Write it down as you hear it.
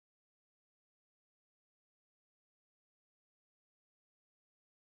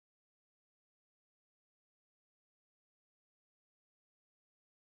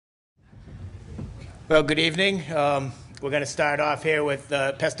Well, good evening. We're going to start off here with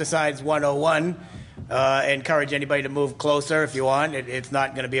Pesticides 101. Encourage anybody to move closer if you want. It's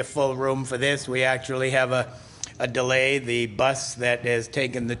not going to be a full room for this. We actually have a delay. The bus that has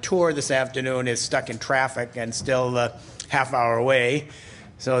taken the tour this afternoon is stuck in traffic and still a half hour away.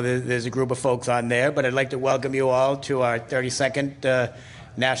 So there's a group of folks on there. But I'd like to welcome you all to our 32nd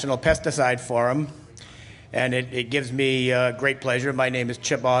National Pesticide Forum. And it gives me great pleasure. My name is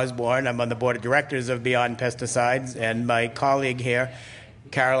Chip Osborne. I'm on the board of directors of Beyond Pesticides. And my colleague here,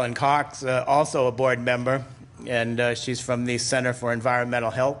 Carolyn Cox, also a board member. And she's from the Center for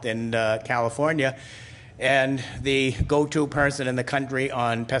Environmental Health in California. And the go-to person in the country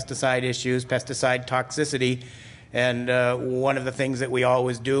on pesticide issues, pesticide toxicity. And one of the things that we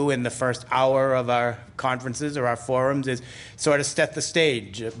always do in the first hour of our conferences or our forums is sort of set the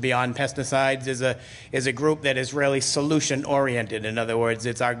stage. Beyond Pesticides is a group that is really solution-oriented. In other words,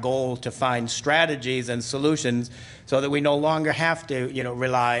 it's our goal to find strategies and solutions so that we no longer have to,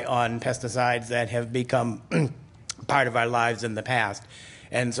 rely on pesticides that have become part of our lives in the past.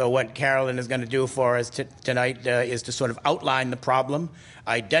 And so what Carolyn is going to do for us tonight is to sort of outline the problem,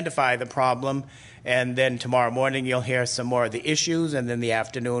 identify the problem, and then tomorrow morning you'll hear some more of the issues, and then the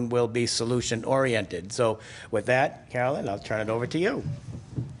afternoon will be solution-oriented. So with that, Carolyn, I'll turn it over to you.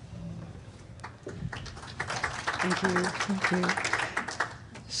 Thank you. Thank you.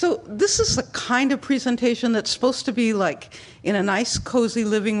 So this is the kind of presentation that's supposed to be like in a nice, cozy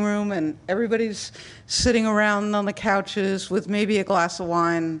living room, and everybody's sitting around on the couches with maybe a glass of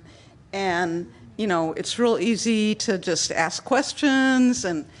wine, and it's real easy to just ask questions.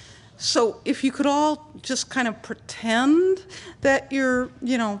 And so if you could all just kind of pretend that you're,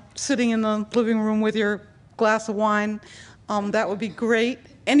 sitting in the living room with your glass of wine, that would be great.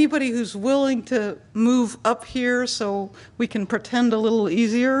 Anybody who's willing to move up here so we can pretend a little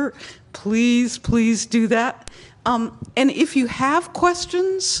easier, please do that. And if you have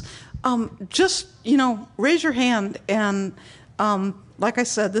questions, just, raise your hand. And like I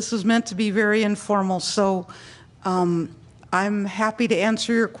said, this is meant to be very informal. So I'm happy to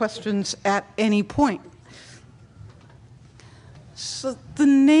answer your questions at any point. So the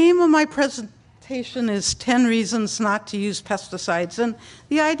name of my presentation is 10 Reasons Not to Use Pesticides. And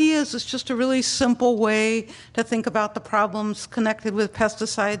the idea is it's just a really simple way to think about the problems connected with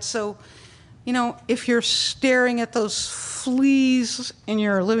pesticides. So, if you're staring at those fleas in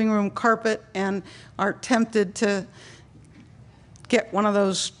your living room carpet and are tempted to get one of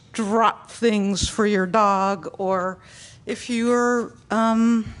those drop things for your dog, or if you're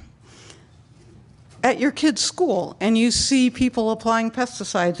at your kid's school and you see people applying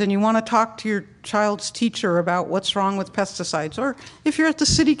pesticides and you want to talk to your child's teacher about what's wrong with pesticides, or if you're at the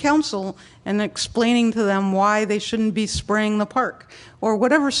city council and explaining to them why they shouldn't be spraying the park, or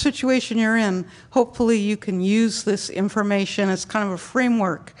whatever situation you're in, hopefully you can use this information as kind of a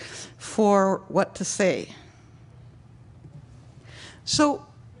framework for what to say. So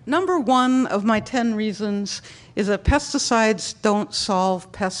number one of my 10 reasons is that pesticides don't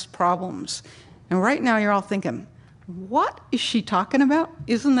solve pest problems. And right now you're all thinking, what is she talking about?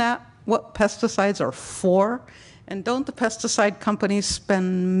 Isn't that what pesticides are for? And don't the pesticide companies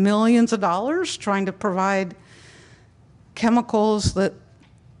spend millions of dollars trying to provide chemicals that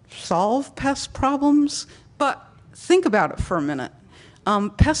solve pest problems? But think about it for a minute.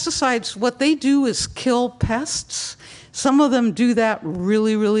 Pesticides, what they do is kill pests. Some of them do that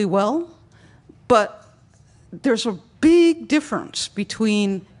really, really well. But there's a big difference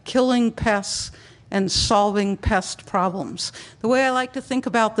between killing pests and solving pest problems. The way I like to think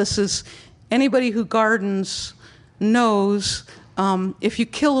about this is anybody who gardens knows if you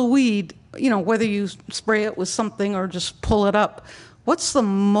kill a weed, whether you spray it with something or just pull it up, what's the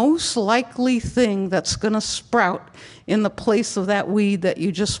most likely thing that's going to sprout in the place of that weed that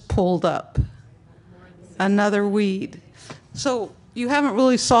you just pulled up? Another weed. So you haven't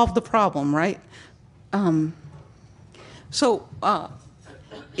really solved the problem, right?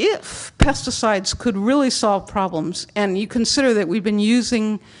 If pesticides could really solve problems, and you consider that we've been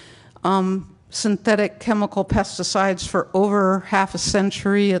using synthetic chemical pesticides for over half a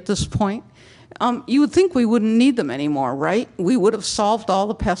century at this point, you would think we wouldn't need them anymore, right? We would have solved all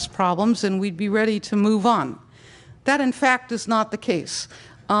the pest problems and we'd be ready to move on. That, in fact, is not the case.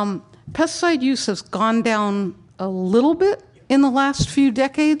 Pesticide use has gone down a little bit in the last few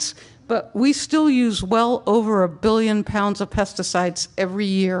decades, but we still use well over 1 billion pounds of pesticides every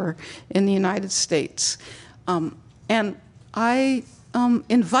year in the United States. And I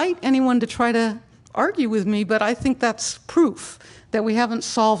invite anyone to try to argue with me, but I think that's proof that we haven't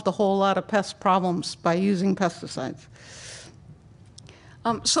solved a whole lot of pest problems by using pesticides.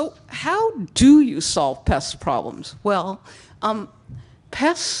 So how do you solve pest problems? Well,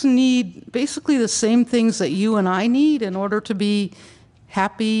 pests need basically the same things that you and I need in order to be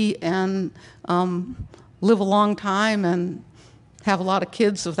happy and live a long time and have a lot of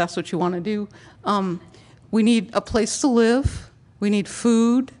kids, if that's what you want to do. We need a place to live, we need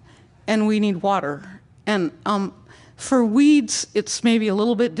food, and we need water. And for weeds, it's maybe a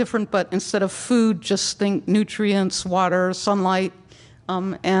little bit different, but instead of food, just think nutrients, water, sunlight,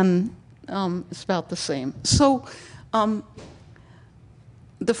 and it's about the same. So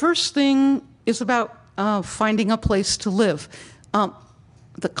the first thing is about finding a place to live.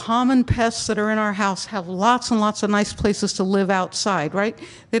 The common pests that are in our house have lots and lots of nice places to live outside, right?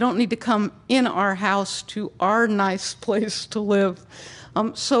 They don't need to come in our house to our nice place to live.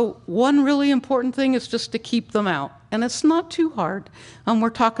 So one really important thing is just to keep them out. And it's not too hard. We're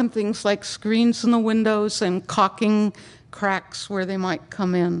talking things like screens in the windows and caulking cracks where they might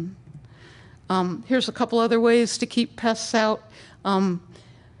come in. Here's a couple other ways to keep pests out.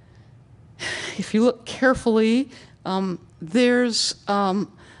 If you look carefully, there's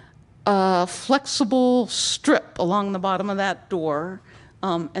a flexible strip along the bottom of that door,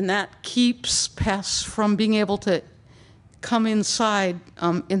 and that keeps pests from being able to come inside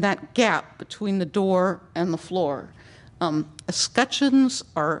in that gap between the door and the floor. Escutcheons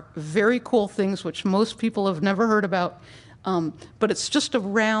are very cool things which most people have never heard about, but it's just a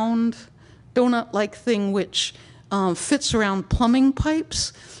round donut-like thing which fits around plumbing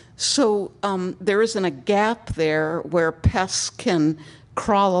pipes. So there isn't a gap there where pests can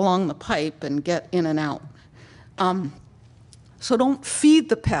crawl along the pipe and get in and out. So don't feed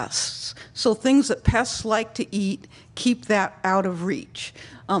the pests. So things that pests like to eat, keep that out of reach.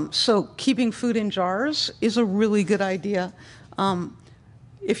 So keeping food in jars is a really good idea.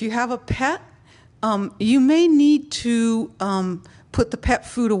 If you have a pet, you may need to put the pet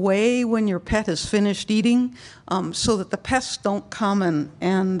food away when your pet has finished eating so that the pests don't come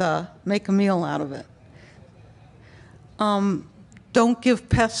and make a meal out of it. Don't give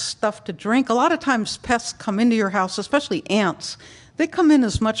pests stuff to drink. A lot of times pests come into your house, especially ants. They come in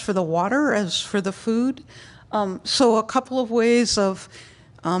as much for the water as for the food. So a couple of ways of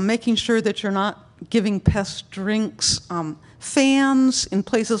making sure that you're not giving pests drinks. Fans in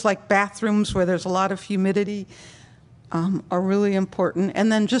places like bathrooms where there's a lot of humidity are really important. And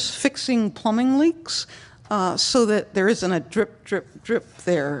then just fixing plumbing leaks so that there isn't a drip, drip, drip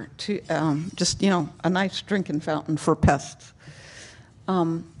there to just, a nice drinking fountain for pests.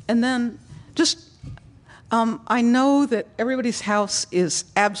 And then just, I know that everybody's house is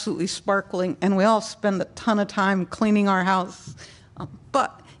absolutely sparkling and we all spend a ton of time cleaning our house.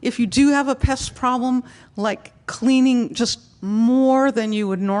 But if you do have a pest problem, like cleaning just more than you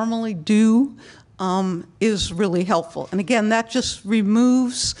would normally do is really helpful. And again, that just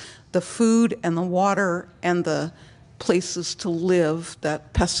removes the food and the water and the places to live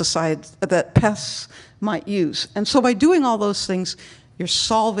that pests might use. And so by doing all those things, you're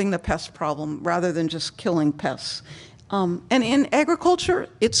solving the pest problem rather than just killing pests. And in agriculture,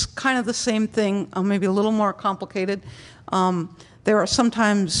 it's kind of the same thing, maybe a little more complicated. There are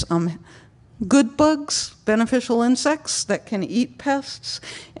sometimes good bugs, beneficial insects that can eat pests,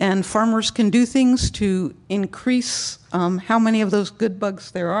 and farmers can do things to increase how many of those good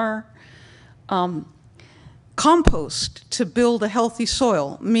bugs there are. Compost to build a healthy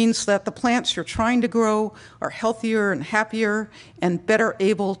soil means that the plants you're trying to grow are healthier and happier and better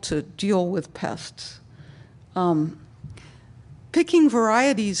able to deal with pests. Picking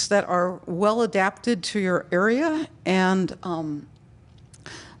varieties that are well adapted to your area and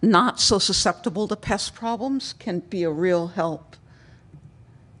not so susceptible to pest problems can be a real help.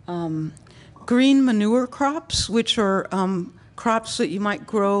 Green manure crops, which are crops that you might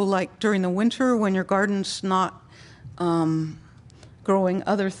grow like during the winter when your garden's not growing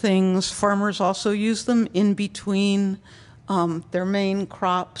other things. Farmers also use them in between their main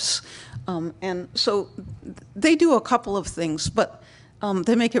crops. And so they do a couple of things, but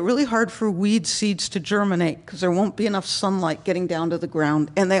they make it really hard for weed seeds to germinate because there won't be enough sunlight getting down to the ground.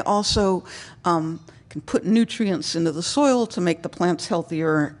 And they also can put nutrients into the soil to make the plants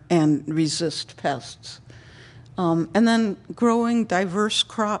healthier and resist pests. And then growing diverse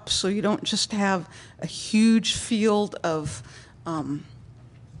crops so you don't just have a huge field of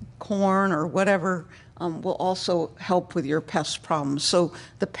corn or whatever will also help with your pest problems. So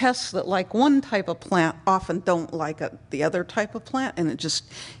the pests that like one type of plant often don't like the other type of plant, and it just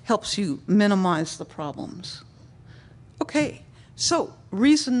helps you minimize the problems. Okay, so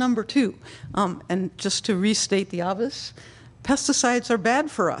reason number 2, and just to restate the obvious, pesticides are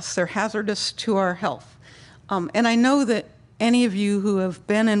bad for us. They're hazardous to our health. And I know that any of you who have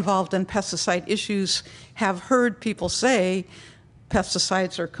been involved in pesticide issues have heard people say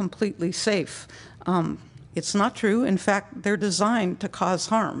pesticides are completely safe. It's not true. In fact, they're designed to cause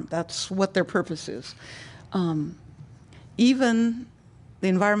harm. That's what their purpose is. Even the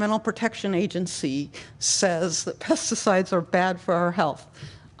Environmental Protection Agency says that pesticides are bad for our health.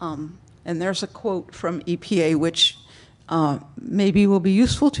 And there's a quote from EPA which maybe will be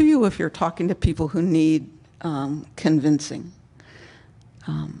useful to you if you're talking to people who need convincing.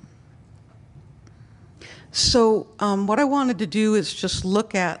 So what I wanted to do is just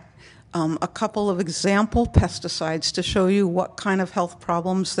look at a couple of example pesticides to show you what kind of health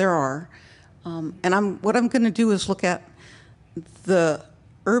problems there are. What I'm going to do is look at the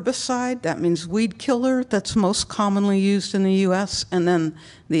herbicide, that means weed killer, that's most commonly used in the U.S., and then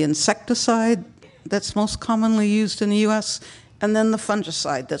the insecticide that's most commonly used in the U.S., and then the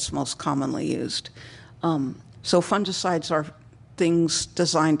fungicide that's most commonly used. So fungicides are things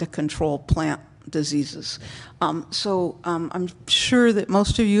designed to control plant diseases. I'm sure that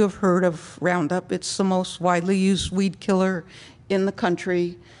most of you have heard of Roundup. It's the most widely used weed killer in the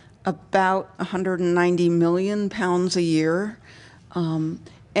country, about 190 million pounds a year.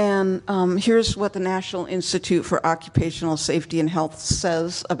 Here's what the National Institute for Occupational Safety and Health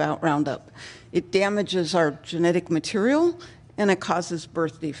says about Roundup. It damages our genetic material and it causes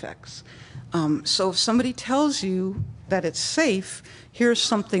birth defects. So if somebody tells you that it's safe, here's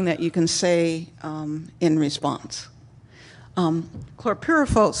something that you can say in response.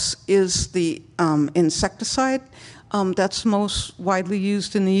 Chlorpyrifos is the insecticide that's most widely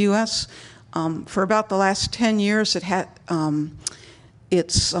used in the U.S. For about the last 10 years, it had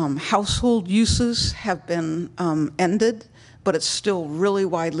its household uses have been ended, but it's still really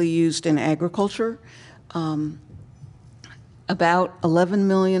widely used in agriculture. About 11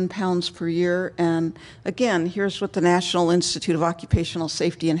 million pounds per year. And again, here's what the National Institute of Occupational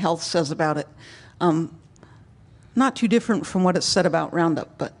Safety and Health says about it. Not too different from what it said about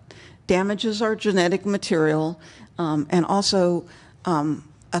Roundup, but damages our genetic material and also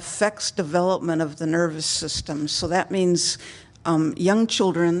affects development of the nervous system. So that means young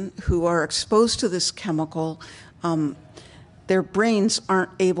children who are exposed to this chemical, their brains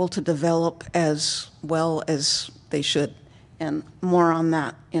aren't able to develop as well as they should. And more on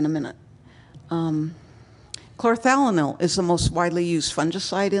that in a minute. Chlorthalonil is the most widely used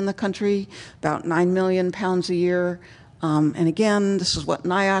fungicide in the country, about 9 million pounds a year. And again, this is what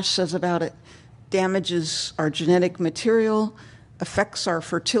NIOSH says about it. Damages our genetic material, affects our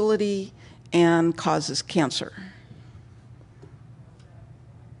fertility, and causes cancer.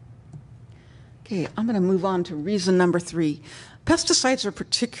 Okay, I'm going to move on to reason number 3. Pesticides are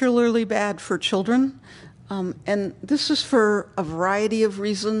particularly bad for children. And this is for a variety of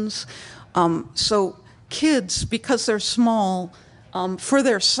reasons. So kids, because they're small, for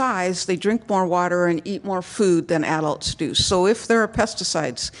their size, they drink more water and eat more food than adults do. So if there are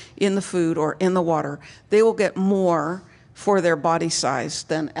pesticides in the food or in the water, they will get more for their body size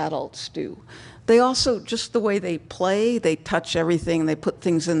than adults do. They also, just the way they play, they touch everything, they put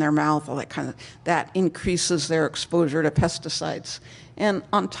things in their mouth, all that kind of, that increases their exposure to pesticides. And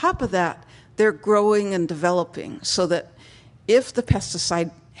on top of that, they're growing and developing so that if the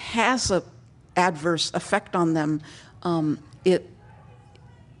pesticide has an adverse effect on them, it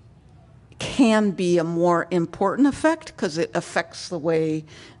can be a more important effect because it affects the way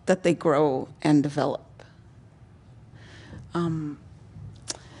that they grow and develop.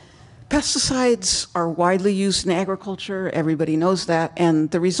 Pesticides are widely used in agriculture, everybody knows that, and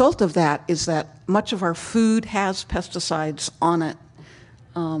the result of that is that much of our food has pesticides on it.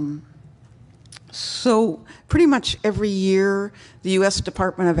 So pretty much every year, the U.S.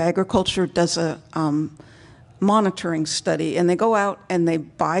 Department of Agriculture does a monitoring study, and they go out and they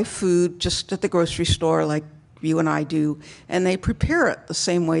buy food just at the grocery store like you and I do, and they prepare it the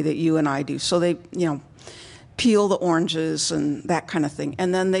same way that you and I do. So they, peel the oranges and that kind of thing,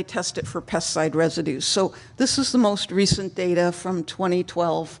 and then they test it for pesticide residues. So this is the most recent data from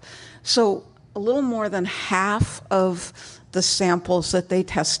 2012. So a little more than half of the samples that they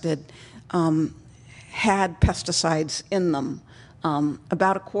tested had pesticides in them.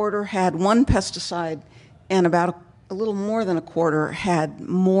 About a quarter had one pesticide, and about a little more than a quarter had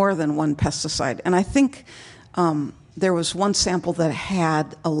more than one pesticide. And I think there was one sample that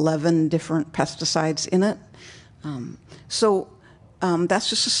had 11 different pesticides in it. That's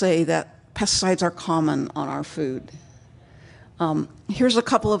just to say that pesticides are common on our food. Here's a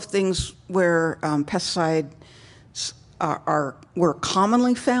couple of things where pesticides were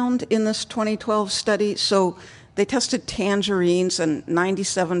commonly found in this 2012 study. So they tested tangerines, and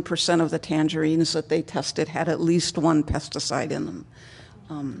 97% of the tangerines that they tested had at least one pesticide in them.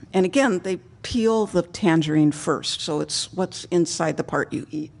 And again, they peel the tangerine first, so it's what's inside the part you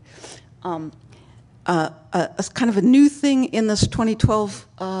eat. A kind of a new thing in this 2012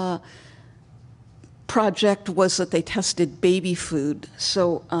 project was that they tested baby food.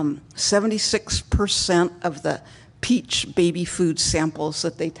 So 76% of the peach baby food samples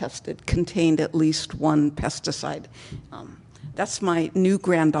that they tested contained at least one pesticide. That's my new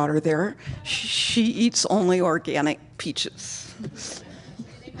granddaughter there. She eats only organic peaches. Do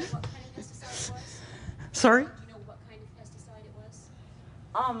they know what kind of pesticide it was? Sorry? Do you know what kind of pesticide it was?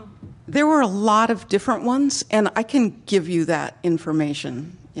 There were a lot of different ones, and I can give you that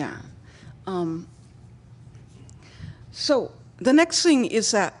information. Yeah. So the next thing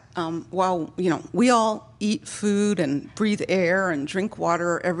is that while we all eat food and breathe air and drink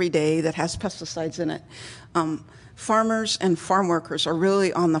water every day that has pesticides in it, farmers and farm workers are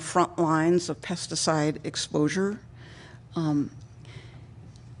really on the front lines of pesticide exposure.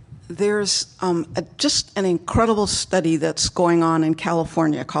 There's just an incredible study that's going on in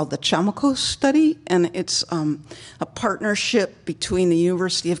California called the Chamacos study, and it's a partnership between the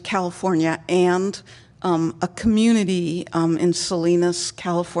University of California and a community in Salinas,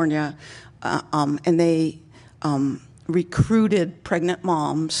 California, and they recruited pregnant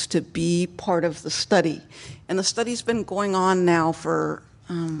moms to be part of the study. And the study's been going on now for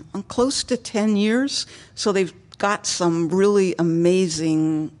close to 10 years, so they've got some really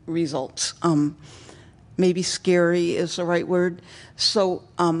amazing results. Maybe scary is the right word. So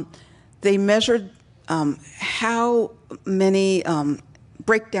they measured how many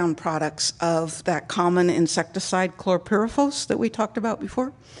breakdown products of that common insecticide chlorpyrifos that we talked about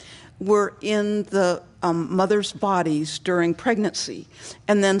before were in the mother's bodies during pregnancy.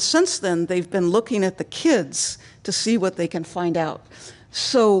 And then since then, they've been looking at the kids to see what they can find out.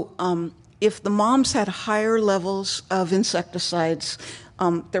 So if the moms had higher levels of insecticides,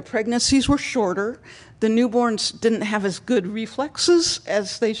 their pregnancies were shorter. The newborns didn't have as good reflexes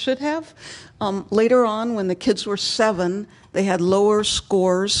as they should have. Later on, when the kids were 7, they had lower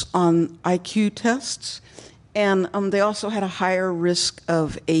scores on IQ tests, and they also had a higher risk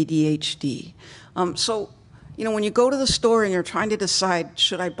of ADHD. So, when you go to the store and you're trying to decide,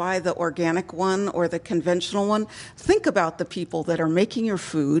 should I buy the organic one or the conventional one, think about the people that are making your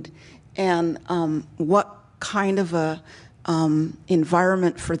food and what kind of a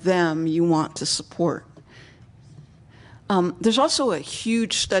environment for them you want to support. There's also a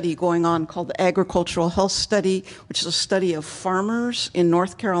huge study going on called the Agricultural Health Study, which is a study of farmers in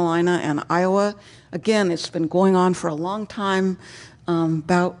North Carolina and Iowa. Again, it's been going on for a long time,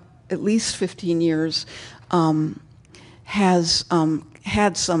 about at least 15 years, has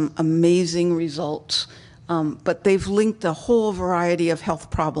had some amazing results, but they've linked a whole variety of health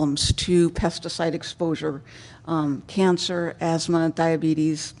problems to pesticide exposure, cancer, asthma,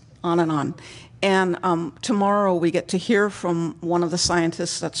 diabetes, on and on. And tomorrow we get to hear from one of the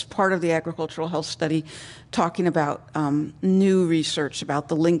scientists that's part of the Agricultural Health Study talking about new research about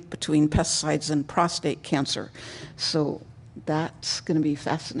the link between pesticides and prostate cancer. So that's going to be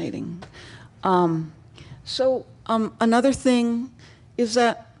fascinating. Another thing is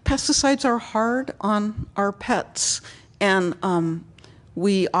that pesticides are hard on our pets, and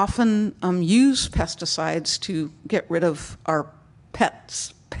we often use pesticides to get rid of our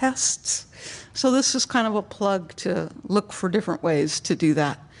pests. So this is kind of a plug to look for different ways to do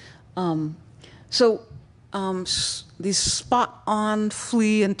that. These spot-on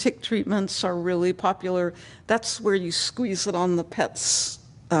flea and tick treatments are really popular. That's where you squeeze it on the pet's,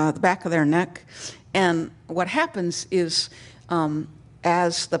 the back of their neck. And what happens is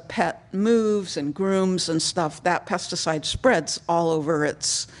as the pet moves and grooms and stuff, that pesticide spreads all over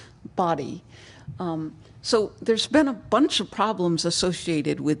its body. So there's been a bunch of problems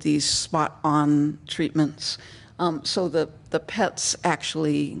associated with these spot-on treatments. So the pet's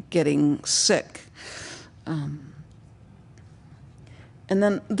actually getting sick. And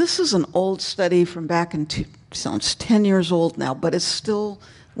then this is an old study from back in, it's 10 years old now, but it's still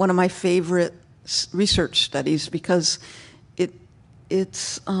one of my favorite research studies because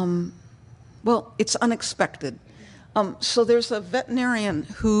it's unexpected. So there's a veterinarian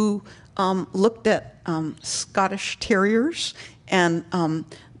who looked at Scottish Terriers and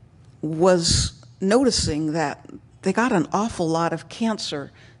was noticing that they got an awful lot of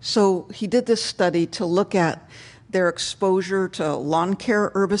cancer. So he did this study to look at their exposure to lawn care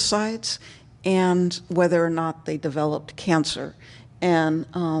herbicides and whether or not they developed cancer. And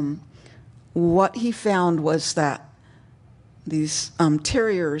what he found was that these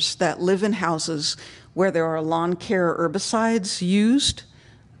terriers that live in houses where there are lawn care herbicides used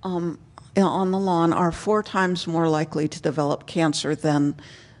on the lawn are 4 times more likely to develop cancer than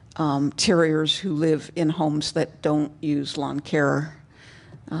terriers who live in homes that don't use lawn care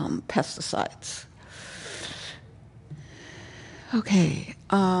pesticides. Okay,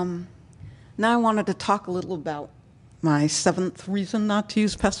 now I wanted to talk a little about my 7th reason not to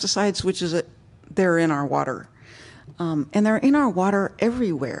use pesticides, which is that they're in our water. And they're in our water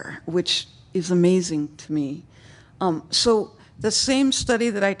everywhere, which is amazing to me. So the same study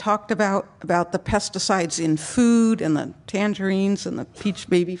that I talked about the pesticides in food and the tangerines and the peach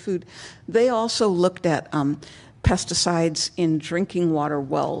baby food, they also looked at pesticides in drinking water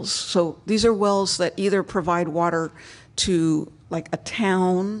wells. So these are wells that either provide water to like a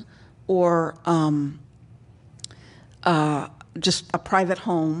town or just a private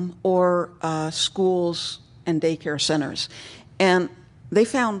home or schools and daycare centers. And they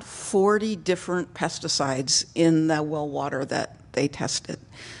found 40 different pesticides in the well water that they tested.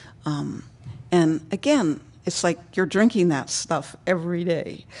 And again, it's like you're drinking that stuff every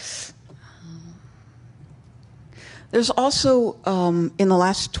day. There's also, in the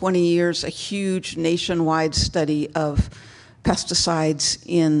last 20 years, a huge nationwide study of pesticides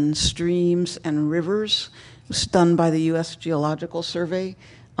in streams and rivers. It was done by the U.S. Geological Survey.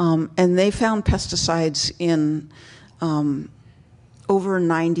 And they found pesticides in over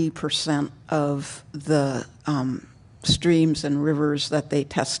 90% of the streams and rivers that they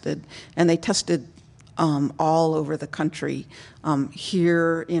tested. And they tested all over the country.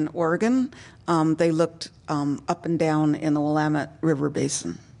 Here in Oregon, they looked up and down in the Willamette River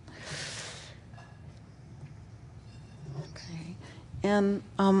Basin. Okay. And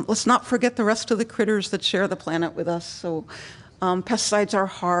let's not forget the rest of the critters that share the planet with us. So pesticides are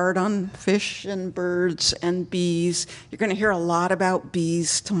hard on fish and birds and bees. You're going to hear a lot about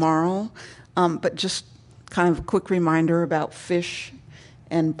bees tomorrow, but just kind of a quick reminder about fish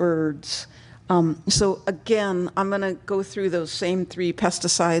and birds. So again, I'm going to go through those same 3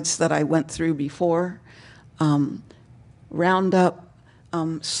 pesticides that I went through before. Roundup,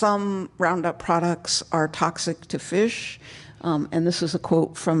 some Roundup products are toxic to fish, and this is a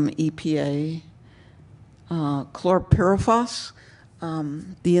quote from EPA. Chlorpyrifos,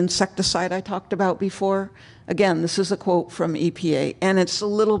 the insecticide I talked about before. Again, this is a quote from EPA, and it's a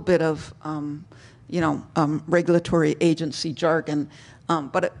little bit of, regulatory agency jargon.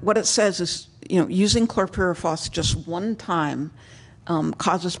 But what it says is, using chlorpyrifos just one time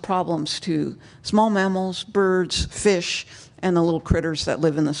causes problems to small mammals, birds, fish, and the little critters that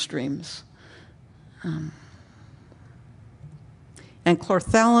live in the streams. And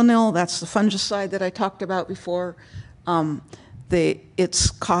chlorthalonil, that's the fungicide that I talked about before.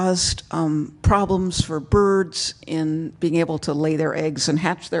 It's caused problems for birds in being able to lay their eggs and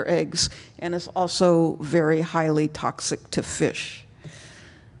hatch their eggs, and is also very highly toxic to fish.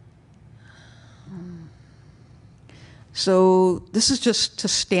 So this is just to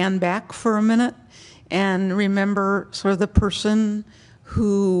stand back for a minute and remember sort of the person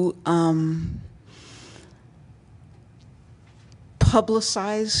who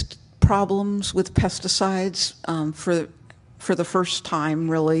publicized problems with pesticides for the first time,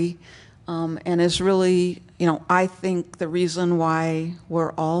 really, and is really, I think the reason why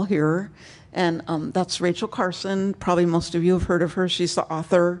we're all here. And that's Rachel Carson. Probably most of you have heard of her. She's the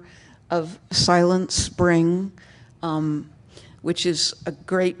author of Silent Spring, which is a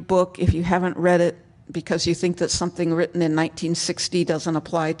great book. If you haven't read it because you think that something written in 1960 doesn't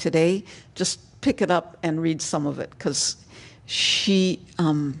apply today, just pick it up and read some of it, because she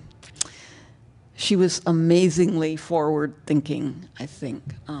was amazingly forward-thinking, I think.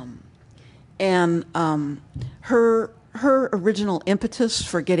 And her original impetus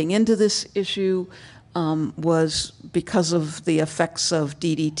for getting into this issue was because of the effects of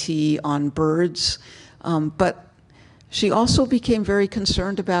DDT on birds. But she also became very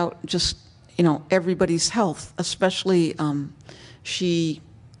concerned about just, everybody's health, especially she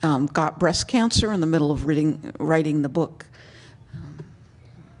got breast cancer in the middle of writing the book.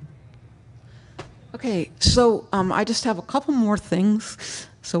 Okay, so I just have a couple more things.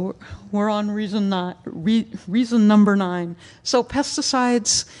 So we're on reason number 9. So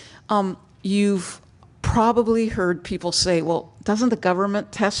pesticides, you've probably heard people say, well, doesn't the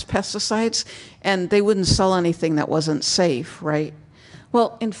government test pesticides? And they wouldn't sell anything that wasn't safe, right?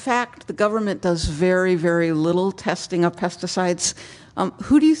 Well, in fact, the government does very, very little testing of pesticides.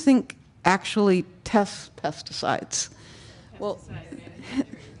 Who do you think actually tests pesticides? Well,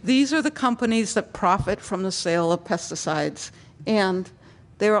 these are the companies that profit from the sale of pesticides, and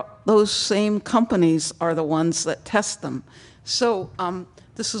those same companies are the ones that test them. So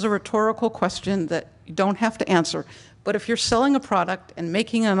this is a rhetorical question that you don't have to answer, but if you're selling a product and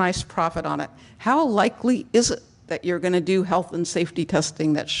making a nice profit on it, how likely is it that you're going to do health and safety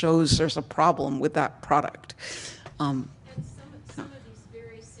testing that shows there's a problem with that product? And some of these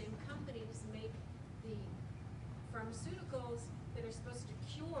very same companies make the pharmaceuticals that are supposed to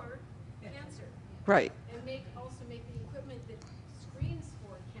cure cancer. Right. And also make the equipment that screens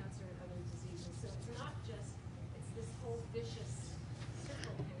for cancer and other diseases. So it's not just, it's this whole vicious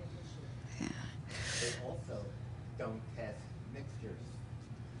circle kind of issue. They also don't test mixtures,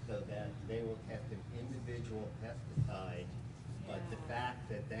 so that they will test an individual pesticide, but the fact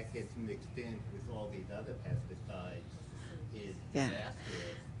that that gets mixed in with all these other pesticides is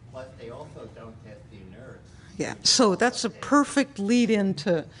disastrous. Plus, they also don't test the inerts. Yeah, so that's a perfect lead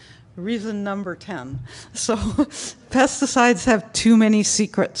into reason number 10. So pesticides have too many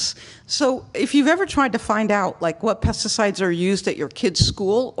secrets. So if you've ever tried to find out like what pesticides are used at your kid's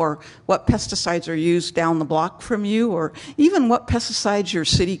school, or what pesticides are used down the block from you, or even what pesticides your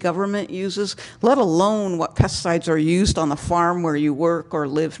city government uses, let alone what pesticides are used on the farm where you work or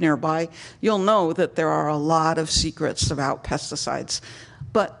live nearby, you'll know that there are a lot of secrets about pesticides.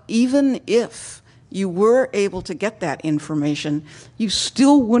 But even if you were able to get that information, you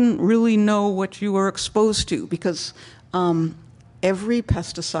still wouldn't really know what you were exposed to, because every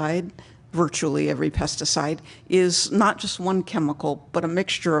pesticide, virtually every pesticide, is not just one chemical, but a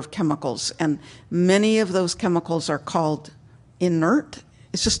mixture of chemicals. And many of those chemicals are called inert.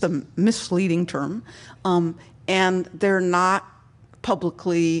 It's just a misleading term. And they're not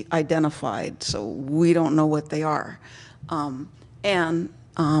publicly identified, so we don't know what they are.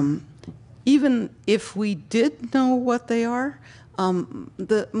 Even if we did know what they are,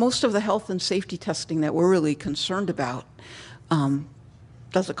 most of the health and safety testing that we're really concerned about,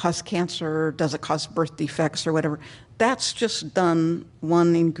 does it cause cancer, does it cause birth defects or whatever, that's just done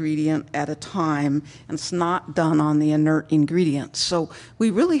one ingredient at a time, and it's not done on the inert ingredients. So we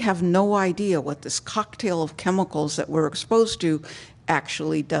really have no idea what this cocktail of chemicals that we're exposed to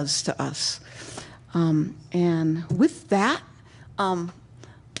actually does to us. And with that,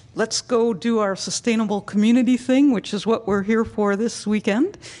 let's go do our sustainable community thing, which is what we're here for this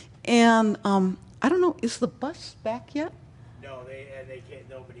weekend. And I don't know, is the bus back yet? No, they can't,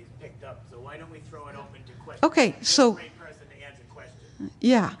 nobody's picked up, so why don't we throw it open to questions? Okay, so- You're a great person to answer questions.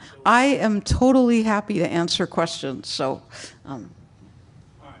 Yeah, I am totally happy to answer questions, so. All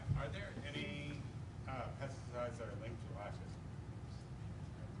right. Are there any pesticides that are linked to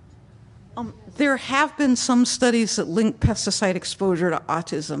autism? There have been some studies that link pesticide exposure to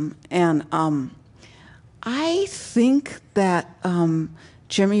autism, and I think that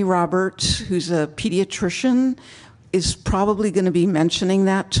Jimmy Roberts, who's a pediatrician, is probably going to be mentioning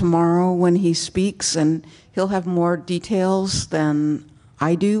that tomorrow when he speaks, and he'll have more details than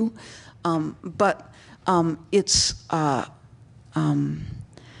I do.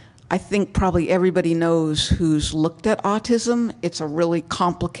 I think probably everybody knows who's looked at autism. It's a really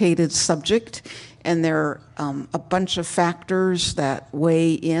complicated subject, and there are a bunch of factors that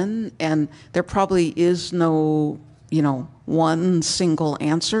weigh in, and there probably is no, one single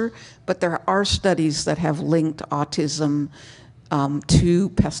answer, but there are studies that have linked autism to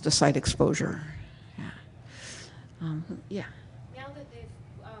pesticide exposure. Yeah. Now that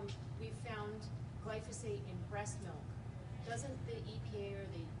we've found glyphosate in breast milk, doesn't the EPA or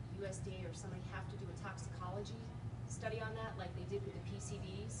the USDA or somebody have to do a toxicology study on that, like they did with the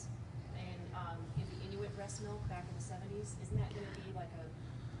PCBs and in the Inuit breast milk back in the 70s? Isn't that going to be like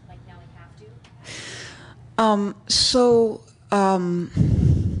now they have to?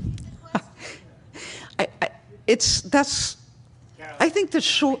 I think the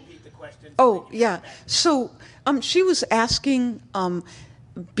short. Repeat the question. Oh, yeah. So she was asking,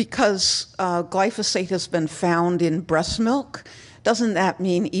 because glyphosate has been found in breast milk, doesn't that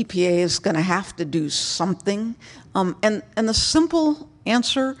mean EPA is going to have to do something? And the simple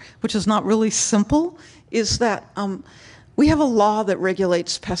answer, which is not really simple, is that we have a law that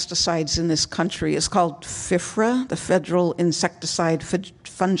regulates pesticides in this country. It's called FIFRA, the Federal Insecticide,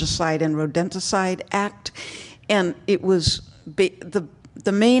 Fungicide, and Rodenticide Act. And it was, the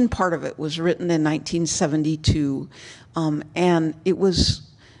main part of it was written in 1972. And it was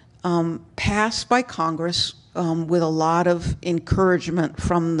passed by Congress with a lot of encouragement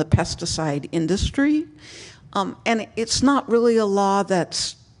from the pesticide industry. And it's not really a law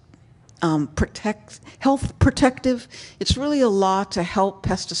that's health protective. It's really a law to help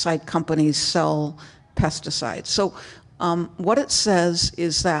pesticide companies sell pesticides. So what it says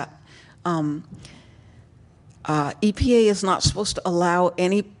is that EPA is not supposed to allow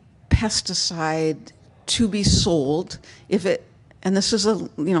any pesticide to be sold if it and this is a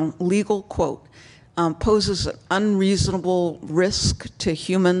legal quote, poses an unreasonable risk to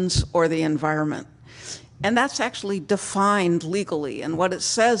humans or the environment. And that's actually defined legally. And what it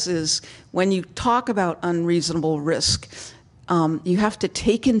says is when you talk about unreasonable risk, you have to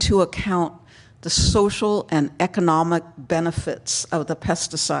take into account the social and economic benefits of the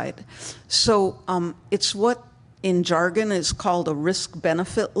pesticide. So it's what in jargon is called a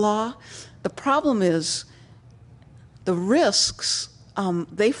risk-benefit law. The problem is the risks,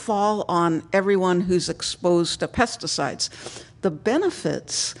 they fall on everyone who's exposed to pesticides. The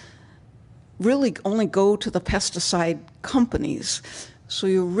benefits really only go to the pesticide companies. So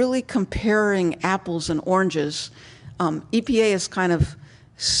you're really comparing apples and oranges. EPA has kind of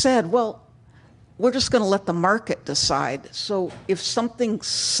said, well, we're just going to let the market decide. So if something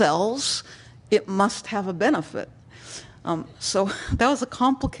sells, it must have a benefit. So that was a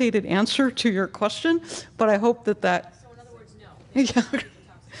complicated answer to your question, but I hope that So in other words,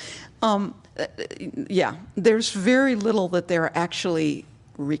 no. yeah, there's very little that they're actually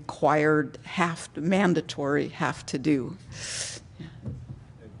required, mandatory have to do. Just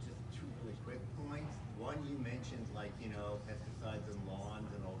two really quick points. One, you mentioned pesticides in lawns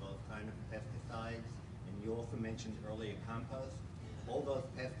and all those kind of pesticides, and you also mentioned earlier compost. All those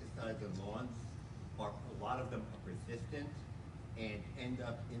pesticides in lawns a lot of them are persistent and end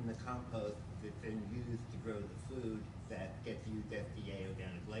up in the compost that's then used to grow the food that gets used FDA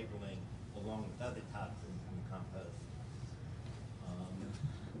organic labeling along with other toxins in the compost.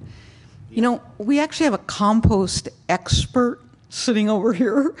 We actually have a compost expert sitting over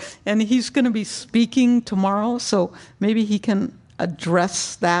here, and he's going to be speaking tomorrow, so maybe he can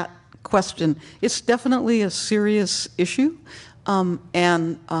address that question. It's definitely a serious issue,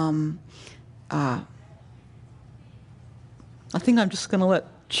 I think I'm just going to let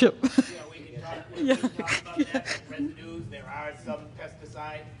Chip. Yeah, we can talk about that, the residues. There are some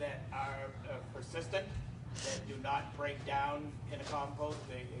pesticides that are persistent, that do not break down in a compost,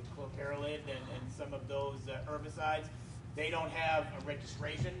 clopyralid and some of those herbicides. They don't have a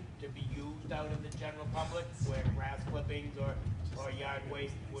registration to be used out in the general public, where grass clippings or yard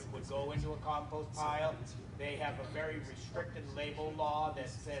waste would go into a compost pile. They have a very restricted label law that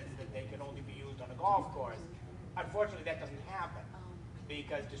says that they can only be used on a golf course. Unfortunately, that doesn't happen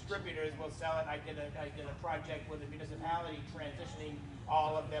because distributors will sell it. I did a project with a municipality transitioning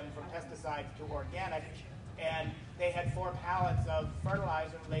all of them from pesticides to organic, and they had 4 pallets of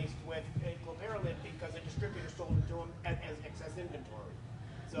fertilizer laced with clopyralid because a distributor sold it to them as excess inventory.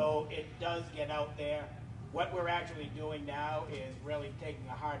 So it does get out there. What we're actually doing now is really taking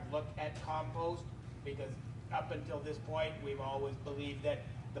a hard look at compost, because up until this point, we've always believed that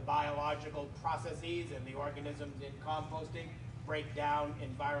the biological processes and the organisms in composting break down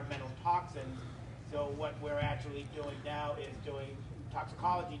environmental toxins. So what we're actually doing now is doing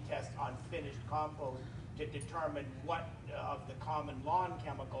toxicology tests on finished compost to determine what of the common lawn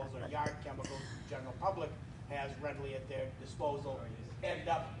chemicals or yard chemicals the general public has readily at their disposal end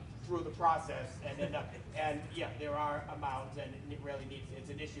up through the process and yeah, there are amounts, and it really it's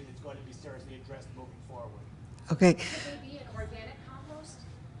an issue that's going to be seriously addressed moving forward. Okay. Could they be an organic compost?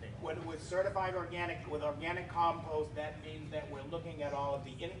 With certified organic compost, that means that we're looking at all of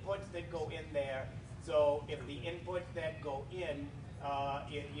the inputs that go in there. So if the inputs that go in,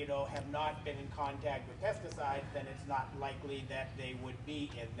 have not been in contact with pesticides, then it's not likely that they would be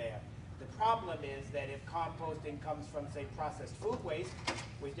in there. The problem is that if composting comes from, say, processed food waste,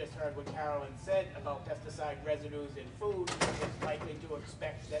 we just heard what Carolyn said about pesticide residues in food, it's likely to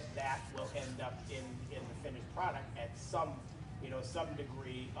expect that that will end up in the finished product at some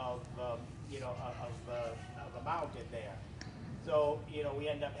degree of amount in there. So, we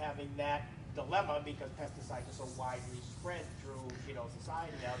end up having that dilemma because pesticides are so widely spread through,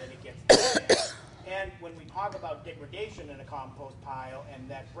 society now that it gets in there. And when we talk about degradation in a compost pile and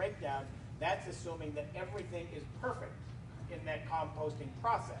that breakdown, that's assuming that everything is perfect in that composting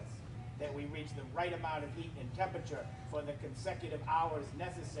process, that we reach the right amount of heat and temperature for the consecutive hours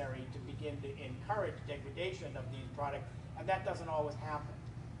necessary to begin to encourage degradation of these products, and that doesn't always happen.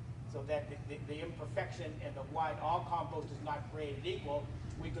 So that the imperfection and all compost is not created equal.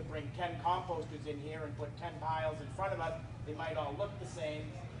 We could bring 10 composters in here and put 10 piles in front of us. They might all look the same,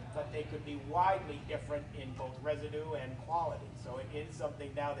 but they could be widely different in both residue and quality. So it is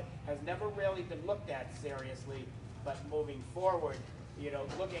something now that has never really been looked at seriously, but moving forward,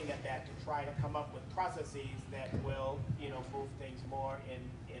 looking at that to try to come up with processes that will, move things more in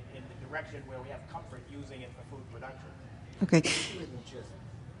the direction where we have comfort using it for food production. Okay. It isn't just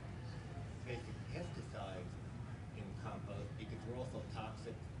basic pesticides in compost, because we're also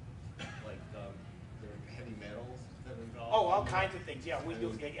toxic, like there are heavy metals that that are involved? Oh, all kinds of things, yeah, we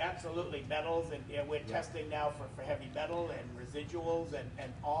do, yeah, absolutely, metals, and yeah, we're testing now for heavy metal and residuals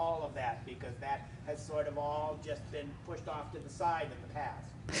and all of that, because that has sort of all just been pushed off to the side in the past.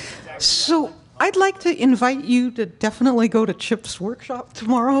 It's actually So I'd like to invite you to definitely go to Chip's workshop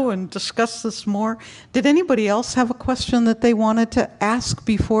tomorrow and discuss this more. Did anybody else have a question that they wanted to ask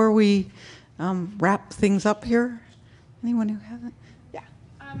before we wrap things up here? Anyone who hasn't? Yeah.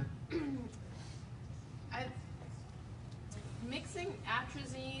 Mixing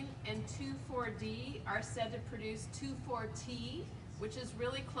atrazine and 2,4-D are said to produce 2,4-T, which is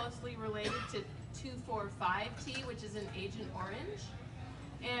really closely related to 2,4,5-T, which is an Agent Orange.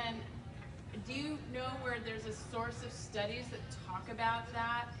 And do you know where there's a source of studies that talk about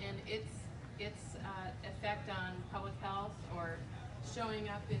that and its effect on public health or showing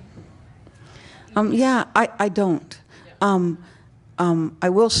up in? Yeah, I don't. I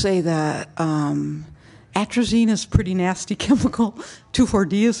will say that atrazine is a pretty nasty chemical.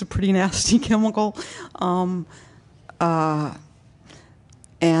 2,4-D is a pretty nasty chemical. Yeah,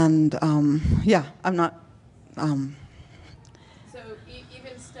 I'm not. So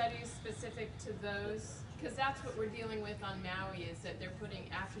even studies specific to those, because that's what we're dealing with on Maui, is that they're putting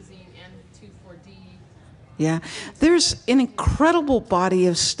atrazine and 2,4-D. Yeah, there's an incredible body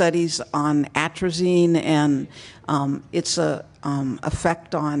of studies on atrazine and its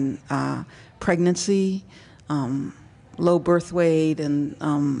effect on pregnancy, low birth weight,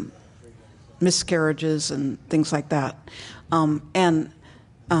 and miscarriages and things like that.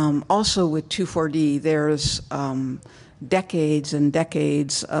 Also with 2,4-D, there's decades and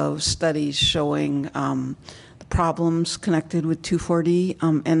decades of studies showing the problems connected with 2,4-D.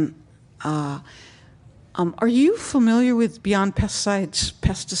 Are you familiar with Beyond Pesticides'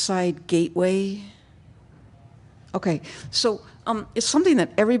 Pesticide Gateway? Okay, so it's something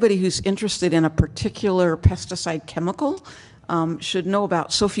that everybody who's interested in a particular pesticide chemical should know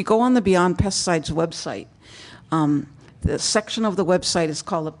about. So if you go on the Beyond Pesticides website, the section of the website is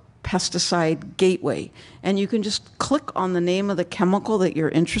called the Pesticide Gateway, and you can just click on the name of the chemical that you're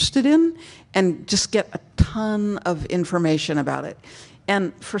interested in and just get a ton of information about it.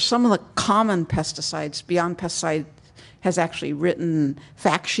 And for some of the common pesticides, Beyond Pesticide has actually written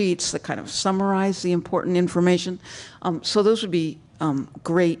fact sheets that kind of summarize the important information. So those would be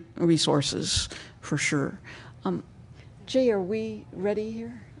great resources for sure. Jay, are we ready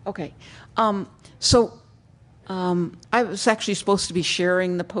here? Okay. I was actually supposed to be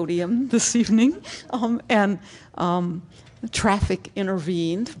sharing the podium this evening, and traffic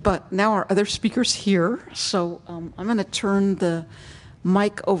intervened, but now our other speaker's here, so I'm going to turn the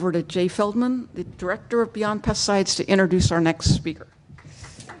mic over to Jay Feldman, the director of Beyond Pesticides, to introduce our next speaker.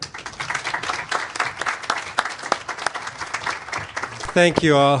 Thank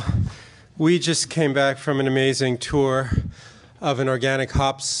you all. We just came back from an amazing tour of an organic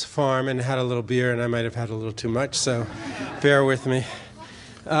hops farm and had a little beer, and I might have had a little too much, so bear with me.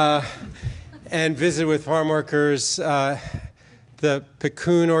 And visited with farm workers, the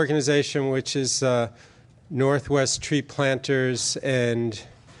Piccoon organization, which is Northwest Tree Planters and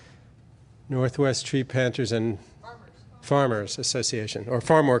Farmers Association, or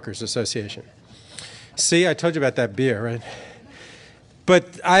Farm Workers Association. See, I told you about that beer, right?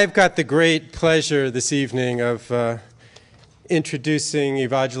 But I've got the great pleasure this evening of introducing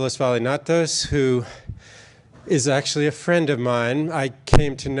Evangelos Valinatos, who is actually a friend of mine. I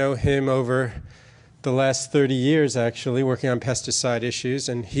came to know him over the last 30 years, actually, working on pesticide issues,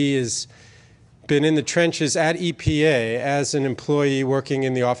 and he has been in the trenches at EPA as an employee working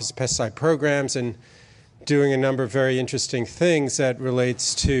in the Office of Pesticide Programs and doing a number of very interesting things that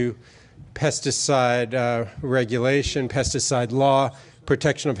relates to pesticide regulation, pesticide law,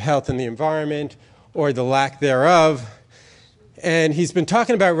 protection of health and the environment, or the lack thereof. And he's been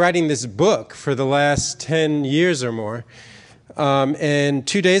talking about writing this book for the last 10 years or more. And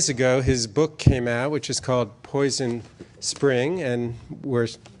 2 days ago, his book came out, which is called Poison Spring, and we're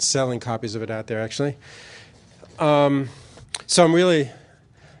selling copies of it out there, actually. So I'm really,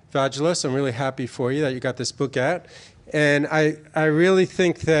 Evangelos, I'm really happy for you that you got this book out. And I really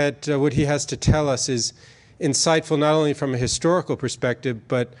think that what he has to tell us is insightful not only from a historical perspective,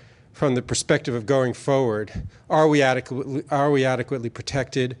 but from the perspective of going forward. Are we adequately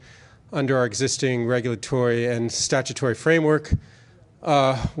protected under our existing regulatory and statutory framework?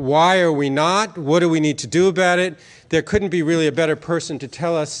 Why are we not? What do we need to do about it? There couldn't be really a better person to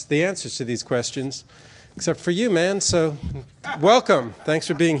tell us the answers to these questions, except for you, man. So welcome. Thanks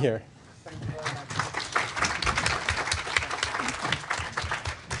for being here.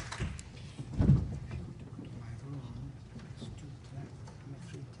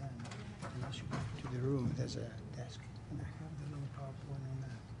 There's a desk.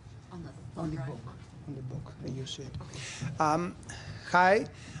 On the book, you see it. Hi,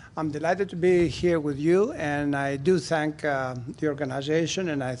 I'm delighted to be here with you, and I do thank the organization,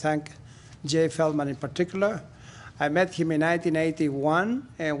 and I thank Jay Feldman in particular. I met him in 1981,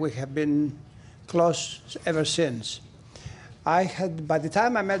 and we have been close ever since. By the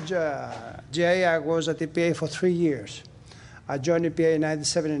time I met Jay, I was at EPA for 3 years. I joined EPA in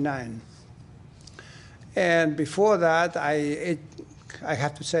 1979. And before that, I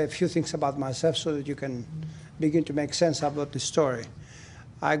have to say a few things about myself so that you can begin to make sense about the story.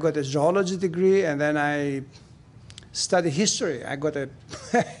 I got a zoology degree, and then I studied history. I got a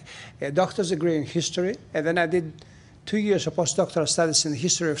doctor's degree in history, and then I did 2 years of postdoctoral studies in the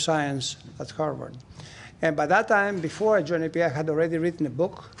history of science at Harvard. And by that time, before I joined EPA, I had already written a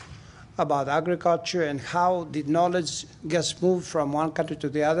book about agriculture and how the knowledge gets moved from one country to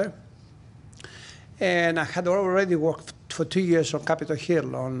the other. And I had already worked for 2 years on Capitol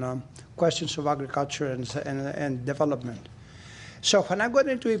Hill on questions of agriculture and development. So when I got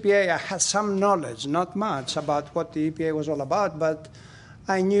into EPA, I had some knowledge, not much, about what the EPA was all about, but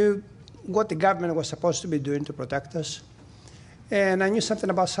I knew what the government was supposed to be doing to protect us. And I knew something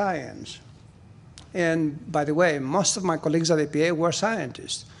about science. And by the way, most of my colleagues at EPA were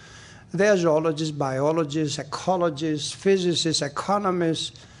scientists. They're zoologists, biologists, ecologists, physicists,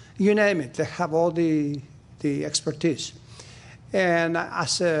 economists, you name it. They have all the expertise. And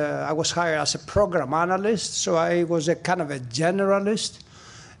I was hired as a program analyst, so I was a kind of a generalist.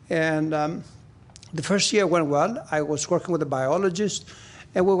 And the first year went well. I was working with a biologist,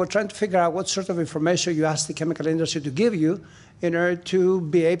 and we were trying to figure out what sort of information you ask the chemical industry to give you in order to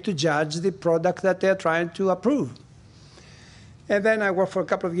be able to judge the product that they're trying to approve. And then I worked for a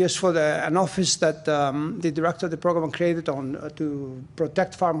couple of years for an office that the director of the program created to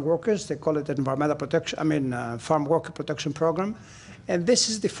protect farm workers. They call it environmental protection, farm worker protection program. And this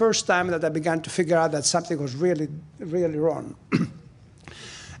is the first time that I began to figure out that something was really, really wrong.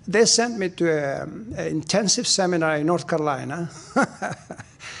 They sent me to an intensive seminar in North Carolina.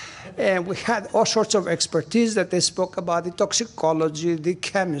 And we had all sorts of expertise that they spoke about the toxicology, the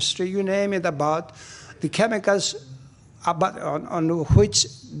chemistry, you name it, about the chemicals on which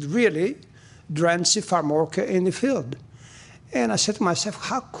really drenched the farm worker in the field. And I said to myself,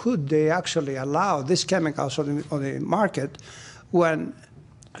 how could they actually allow these chemicals on the market when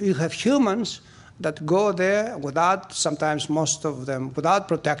you have humans that go there without, sometimes most of them, without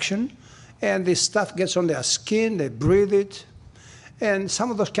protection, and this stuff gets on their skin, they breathe it. And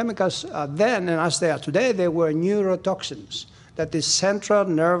some of those chemicals then, and as they are today, they were neurotoxins, that is central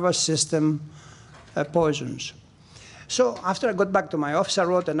nervous system poisons. So after I got back to my office, I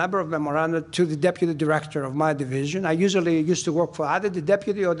wrote a number of memoranda to the deputy director of my division. I usually used to work for either the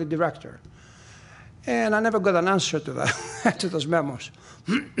deputy or the director. And I never got an answer to that, to those memos.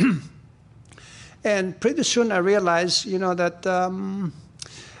 And pretty soon I realized, that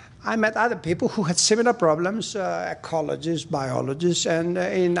I met other people who had similar problems, ecologists, biologists, and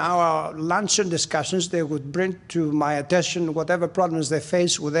in our luncheon discussions, they would bring to my attention whatever problems they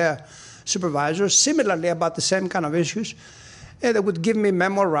faced with their supervisors, similarly about the same kind of issues. And they would give me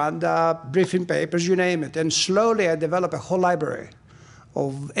memoranda, briefing papers, you name it. And slowly I developed a whole library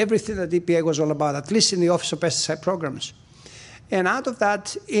of everything that EPA was all about, at least in the Office of Pesticide Programs. And out of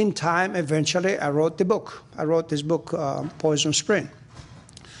that, in time, eventually, I wrote the book. I wrote this book, Poison Spring.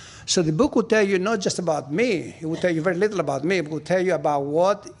 So the book will tell you not just about me, it will tell you very little about me, it will tell you about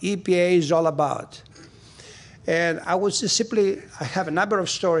what EPA is all about. And I have a number of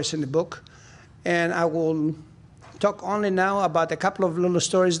stories in the book, and I will talk only now about a couple of little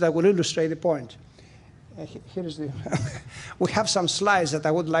stories that will illustrate the point. Here is we have some slides that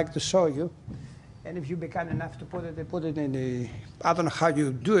I would like to show you. And if you be kind enough to put it in the, I don't know how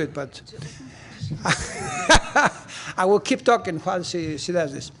you do it, but I will keep talking while she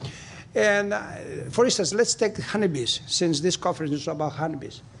does this. And for instance, let's take honeybees, since this conference is about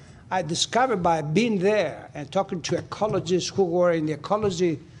honeybees. I discovered by being there and talking to ecologists who were in the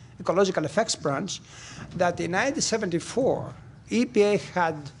ecological effects branch that in 1974, EPA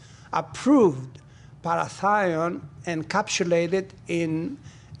had approved parathion encapsulated in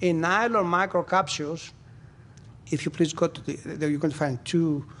nylon microcapsules. If you please go to there, you're going to find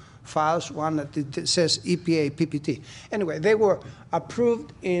two files, one that says EPA PPT. Anyway, they were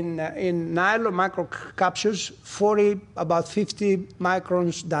approved in nylon microcapsules, about 50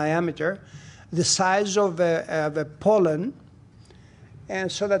 microns diameter, the size of a pollen,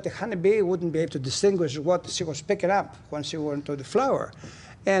 and so that the honeybee wouldn't be able to distinguish what she was picking up when she went to the flower.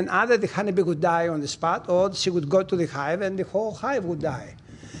 And either the honeybee would die on the spot, or she would go to the hive and the whole hive would die.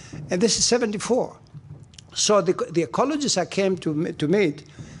 And this is 74. So the ecologists I came to meet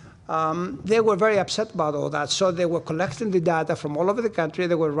they were very upset about all that. So they were collecting the data from all over the country.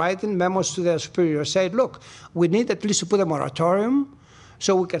 They were writing memos to their superiors, saying, look, we need at least to put a moratorium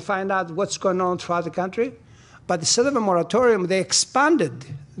so we can find out what's going on throughout the country. But instead of a moratorium, they expanded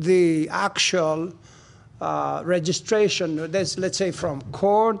the actual registration, let's say from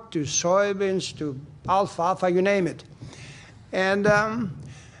corn to soybeans to alfalfa, you name it. And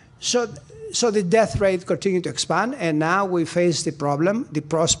so the death rate continued to expand, and now we face the problem, the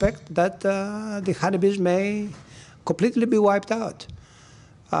prospect that the honeybees may completely be wiped out.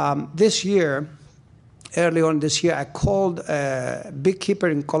 This year, early on this year, I called a beekeeper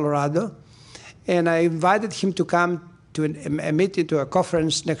in Colorado, and I invited him to come to a meeting, to a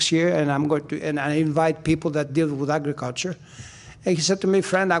conference next year, and I invite people that deal with agriculture. And he said to me,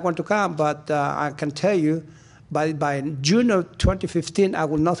 friend, I want to come, but I can tell you, by June of 2015, I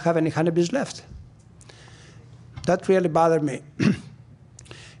will not have any honeybees left. That really bothered me.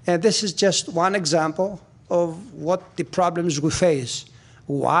 And this is just one example of what the problems we face.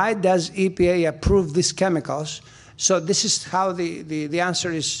 Why does EPA approve these chemicals? So this is how the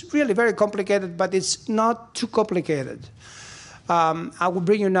answer is really very complicated, but it's not too complicated. I will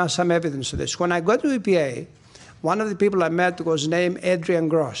bring you now some evidence to this. When I got to EPA, one of the people I met was named Adrian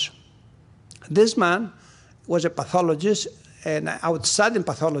Gross. This man was a pathologist, and outstanding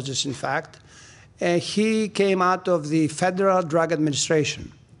pathologist, in fact, and he came out of the Federal Drug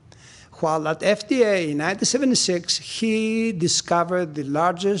Administration. While at FDA in 1976, he discovered the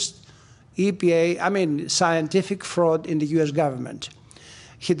largest scientific fraud in the US government.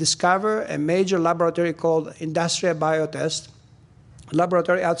 He discovered a major laboratory called Industrial Biotest,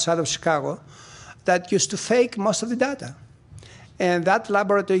 laboratory outside of Chicago, that used to fake most of the data. And that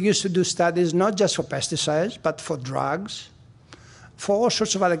laboratory used to do studies not just for pesticides, but for drugs, for all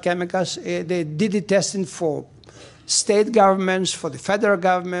sorts of other chemicals. They did the testing for state governments, for the federal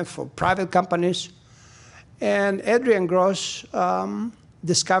government, for private companies. And Adrian Gross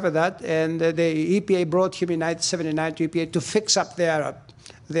discovered that, and the EPA brought him in 1979 to EPA to fix up their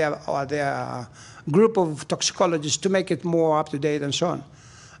group of toxicologists to make it more up to date and so on.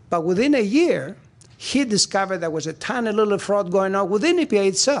 But within a year, he discovered there was a tiny little fraud going on within EPA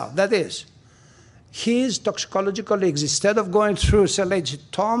itself. That is, his toxicology colleagues, instead of going through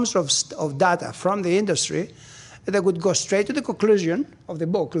tons of data from the industry, they would go straight to the conclusion of the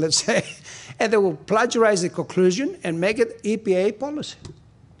book, let's say, and they would plagiarize the conclusion and make it EPA policy.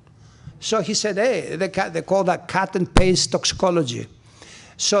 So he said, hey, they call that cut and paste toxicology.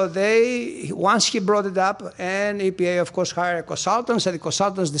 So once he brought it up, and EPA, of course, hired consultants, and the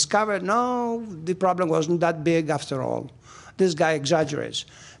consultants discovered, no, the problem wasn't that big after all. This guy exaggerates.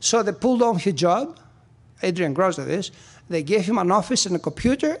 So they pulled on his job, Adrian Gross that is. They gave him an office and a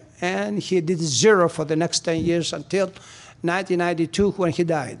computer, and he did zero for the next 10 years until 1992 when he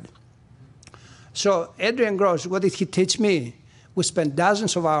died. So Adrian Gross, what did he teach me? We spent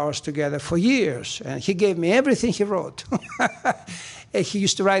dozens of hours together for years, and he gave me everything he wrote. He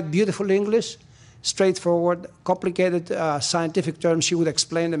used to write beautiful English, straightforward, complicated scientific terms. He would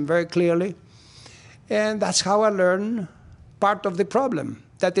explain them very clearly. And that's how I learned part of the problem.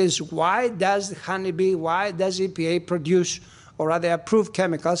 That is, why does the honeybee, why does EPA produce or rather approve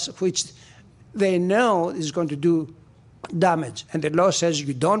chemicals which they know is going to do damage? And the law says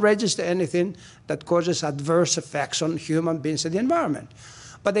you don't register anything that causes adverse effects on human beings and the environment.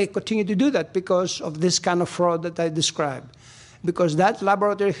 But they continue to do that because of this kind of fraud that I described. Because that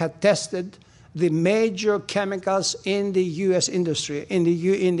laboratory had tested the major chemicals in the U.S. industry, in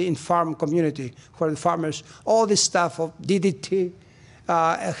the farm community, where the farmers, all this stuff of DDT,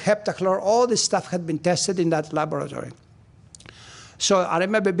 heptachlor, all this stuff had been tested in that laboratory. So I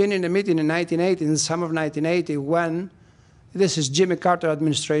remember being in a meeting in 1980, in the summer of 1980, when this is Jimmy Carter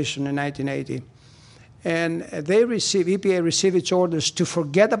administration in 1980. And EPA received its orders to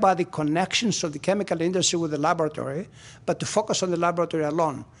forget about the connections of the chemical industry with the laboratory, but to focus on the laboratory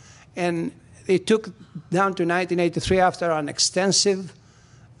alone. And it took down to 1983, after an extensive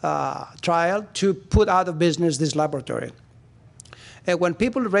trial, to put out of business this laboratory. And when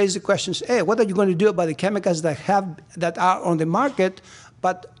people raise the questions, hey, what are you going to do about the chemicals that are on the market,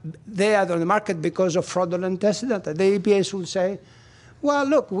 but they are on the market because of fraudulent testing? The EPA will say, well,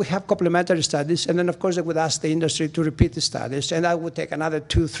 look, we have complementary studies, and then, of course, they would ask the industry to repeat the studies, and that would take another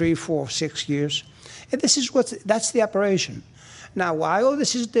 2, 3, 4, 6 years. And that's the operation. Now, why all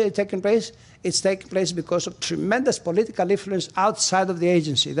this is taking place? It's taking place because of tremendous political influence outside of the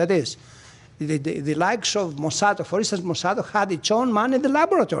agency. That is, the likes of Monsanto. For instance, Monsanto had its own man in the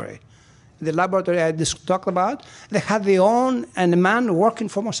laboratory. The laboratory I just talked about, they had their own, and a man working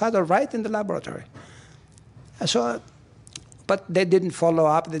for Monsanto right in the laboratory. So But they didn't follow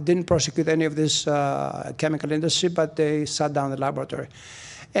up. They didn't prosecute any of this chemical industry, but they shut down the laboratory.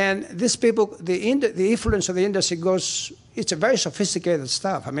 And these people, the influence of the industry goes, it's a very sophisticated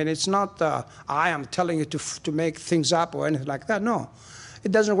stuff. I mean, it's not, I am telling you to make things up or anything like that. No,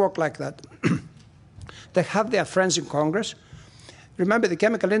 it doesn't work like that. They have their friends in Congress. Remember, the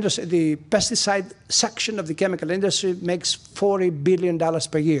chemical industry, the pesticide section of the chemical industry makes $40 billion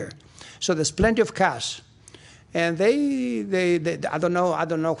per year. So there's plenty of cash. And they I don't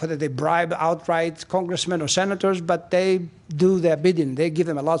know whether they bribe outright congressmen or senators, but they do their bidding. They give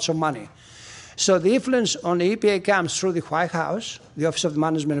them lots of money. So the influence on the EPA comes through the White House, the Office of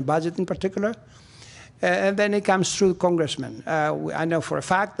Management and Budget in particular, and then it comes through congressmen. I know for a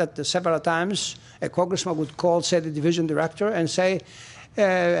fact that several times a congressman would call, say, the division director and say,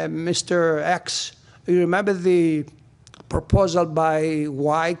 Mr. X, you remember the proposal by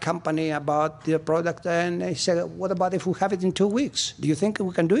Y company about the product? And they said, what about if we have it in 2 weeks? Do you think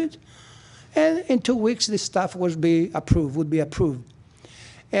we can do it? And in 2 weeks, this stuff would be approved.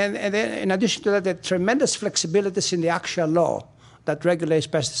 And then in addition to that, the tremendous flexibilities in the actual law that regulates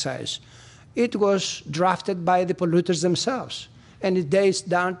pesticides. It was drafted by the polluters themselves. And it dates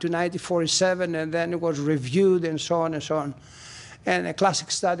down to 1947, and then it was reviewed and so on and so on. And a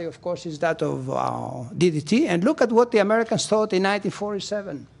classic study, of course, is that of DDT. And look at what the Americans thought in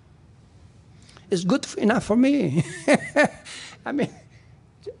 1947. It's good enough for me. I mean,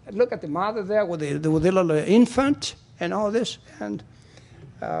 look at the mother there with the little infant and all this. And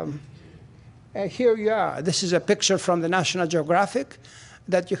here you are. This is a picture from the National Geographic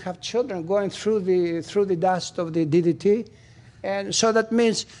that you have children going through the dust of the DDT. And so that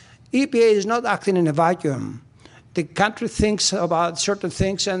means EPA is not acting in a vacuum. The country thinks about certain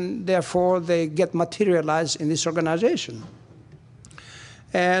things, and therefore they get materialized in this organization.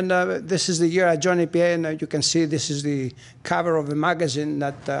 And this is the year I joined EPA, and you can see this is the cover of a magazine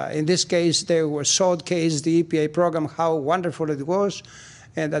that, in this case, they were showcased the EPA program, how wonderful it was,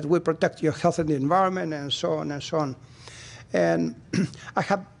 and that we protect your health and the environment, and so on and so on. And I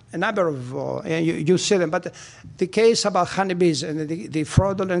have a number of, you see them, but the case about honeybees and the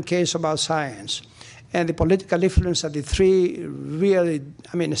fraudulent case about science, and the political influence are the three really,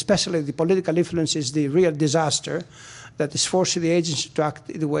 I mean, especially the political influence is the real disaster that is forcing the agency to act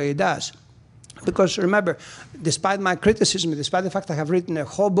the way it does. Because remember, despite my criticism, despite the fact I have written a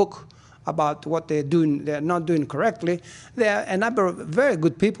whole book about what they're not doing correctly, there are a number of very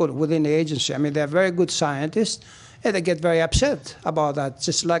good people within the agency. I mean, they're very good scientists, and they get very upset about that,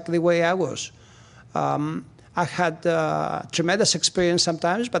 just like the way I was. I had tremendous experience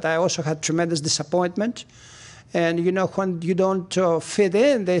sometimes, but I also had tremendous disappointment. And, you know, when you don't fit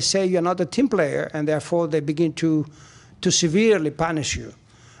in, they say you're not a team player, and therefore they begin to severely punish you.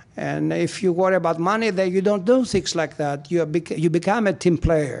 And if you worry about money, then you don't do things like that. You become a team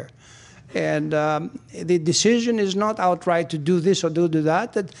player. And the decision is not outright to do this or do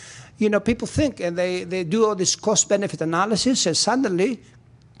that. That, you know, people think, and they do all this cost-benefit analysis, and suddenly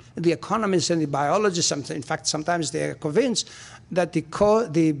the economists and the biologists, in fact, sometimes they are convinced that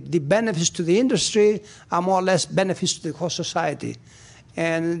the benefits to the industry are more or less benefits to the whole society.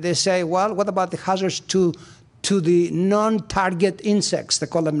 And they say, well, what about the hazards to the non-target insects? They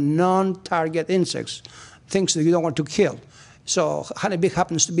call them non-target insects, things that you don't want to kill. So honeybee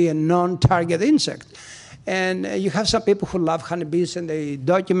happens to be a non-target insect. And you have some people who love honeybees and they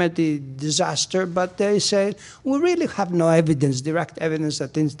document the disaster, but they say, we really have no evidence, direct evidence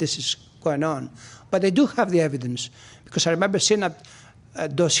that this is going on. But they do have the evidence, because I remember seeing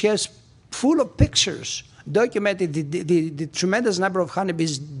dossiers full of pictures documenting the tremendous number of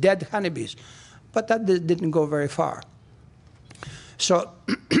honeybees, dead honeybees. But that didn't go very far. So,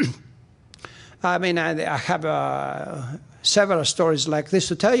 I mean, I have several stories like this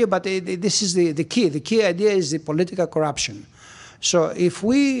to tell you, but this is the key. The key idea is the political corruption. So if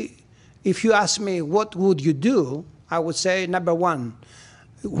you ask me what would you do, I would say, number one,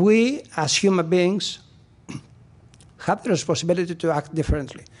 we as human beings have the responsibility to act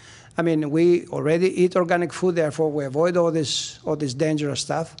differently. I mean, we already eat organic food, therefore we avoid all this dangerous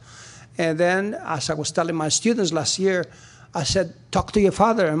stuff. And then, as I was telling my students last year, I said, talk to your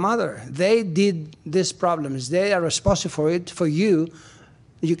father and mother. They did these problems. They are responsible for it. For you,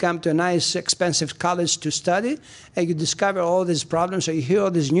 you come to a nice, expensive college to study, and you discover all these problems, or you hear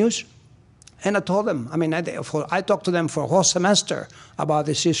all this news. And I told them, I mean, I talked to them for a whole semester about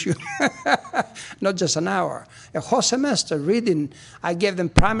this issue, not just an hour. A whole semester reading. I gave them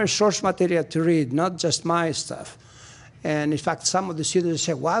primary source material to read, not just my stuff. And in fact, some of the students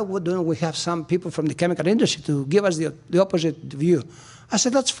say, why wouldn't we have some people from the chemical industry to give us the opposite view? I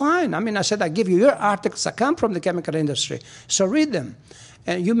said, that's fine. I mean, I said, I give you your articles that come from the chemical industry. So read them,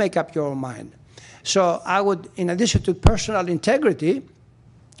 and you make up your own mind. So I would, in addition to personal integrity,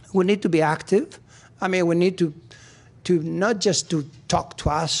 we need to be active. I mean, we need to not just to talk to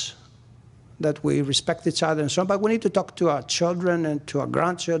us, that we respect each other and so on, but we need to talk to our children and to our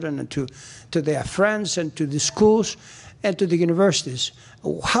grandchildren and to their friends and to the schools and to the universities.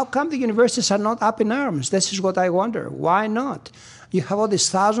 How come the universities are not up in arms? This is what I wonder. Why not? You have all these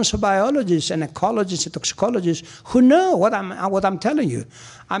thousands of biologists and ecologists and toxicologists who know what I'm telling you.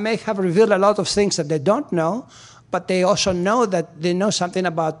 I may have revealed a lot of things that they don't know, but they also know that they know something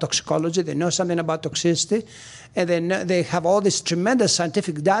about toxicology, they know something about toxicity, and they have all this tremendous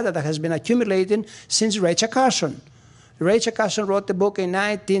scientific data that has been accumulating since Rachel Carson. Rachel Carson wrote the book in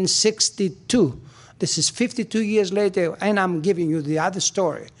 1962. This is 52 years later, and I'm giving you the other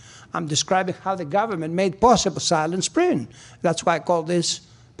story. I'm describing how the government made possible Silent Spring. That's why I call this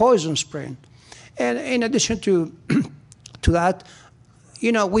Poison Spring. And in addition to that,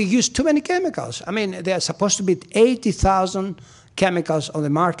 you know, we use too many chemicals. I mean, there are supposed to be 80,000 chemicals on the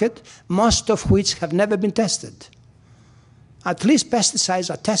market, most of which have never been tested. At least pesticides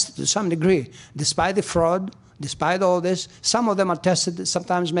are tested to some degree, despite the fraud, despite all this. Some of them are tested,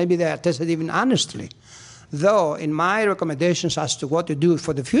 sometimes maybe they are tested even honestly. Though, in my recommendations as to what to do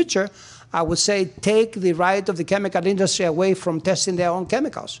for the future, I would say take the right of the chemical industry away from testing their own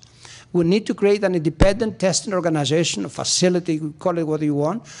chemicals. We need to create an independent testing organization, a facility, call it what you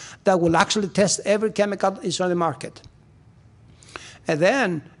want, that will actually test every chemical that is on the market. And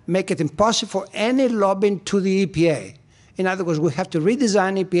then make it impossible for any lobbying to the EPA. In other words, we have to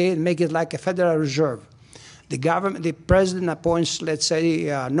redesign EPA and make it like a Federal Reserve. The government, the president appoints, let's say,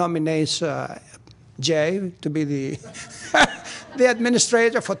 nominates Jay to be the, the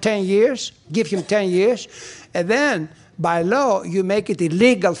administrator for 10 years, give him 10 years, and then by law, you make it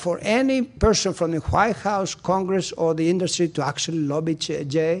illegal for any person from the White House, Congress, or the industry to actually lobby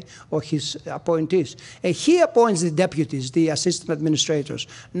Jay or his appointees. And he appoints the deputies, the assistant administrators,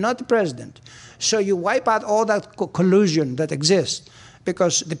 not the president. So you wipe out all that collusion that exists.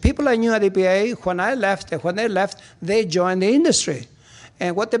 Because the people I knew at EPA, when they left, they joined the industry.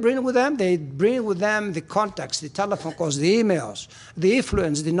 And what they bring with them? They bring with them the contacts, the telephone calls, the emails, the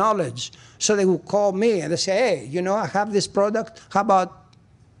influence, the knowledge. So they will call me and they say, hey, you know, I have this product. How about,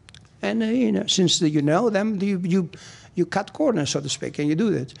 and you know, since you know them, you cut corners, so to speak, and you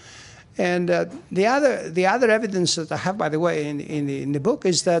do that. And the other evidence that I have, by the way, in the book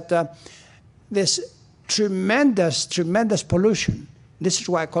is that this tremendous pollution. This is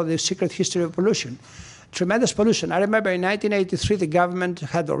why I call it the secret history of pollution. Tremendous pollution. I remember in 1983, the government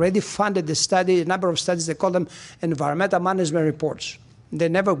had already funded the study, a number of studies, they call them environmental management reports. They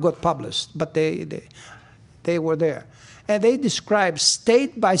never got published, but they were there. And they described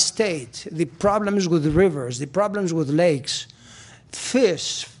state by state the problems with rivers, the problems with lakes,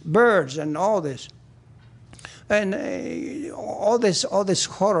 fish, birds, and all this. And all these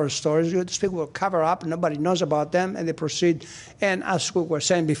horror stories, people will cover up, nobody knows about them, and they proceed. And as we were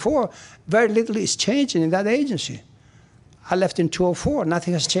saying before, very little is changing in that agency. I left in 2004,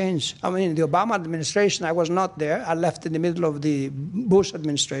 nothing has changed. I mean, the Obama administration, I was not there. I left in the middle of the Bush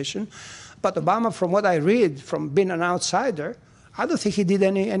administration. But Obama, from what I read, from being an outsider, I don't think he did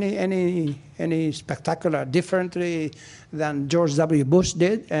any spectacular differently than George W. Bush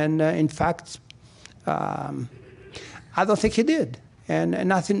did. And in fact, I don't think he did, and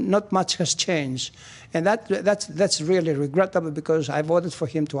not much has changed, and that's really regrettable because I voted for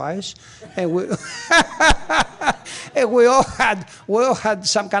him twice, and we and we all had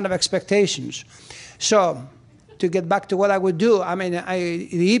some kind of expectations. So, to get back to what I would do, I mean,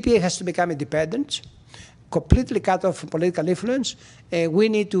 the EPA has to become independent, completely cut off from political influence, and we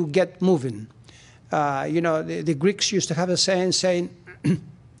need to get moving. You know, the Greeks used to have a saying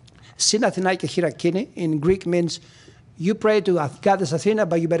Sinathinaike Hirakini in Greek means you pray to goddess Athena,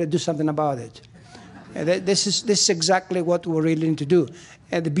 but you better do something about it. This is exactly what we really need to do.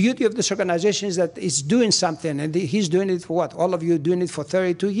 And the beauty of this organization is that it's doing something, and he's doing it for what? All of you doing it for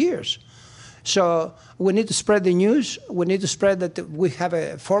 32 years. So we need to spread the news. We need to spread that we have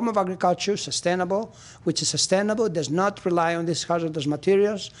a form of agriculture, sustainable, which is sustainable, does not rely on these hazardous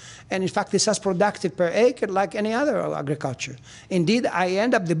materials, and in fact is as productive per acre like any other agriculture. Indeed, I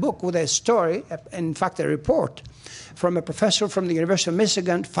end up the book with a story, in fact a report, from a professor from the University of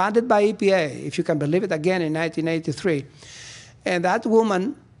Michigan, funded by EPA, if you can believe it, again in 1983. And that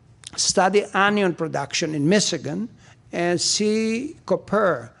woman studied onion production in Michigan, and she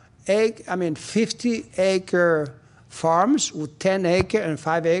compared 50-acre farms with 10 acre and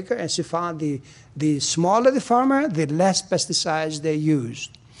 5 acre, and she found the smaller the farmer, the less pesticides they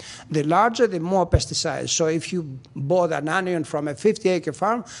used. The larger, the more pesticides. So if you bought an onion from a 50-acre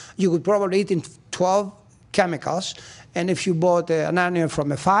farm, you would probably eat in 12 chemicals. And if you bought an onion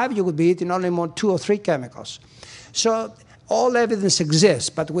from a 5, you would be eating only more 2 or 3 chemicals. So all evidence exists,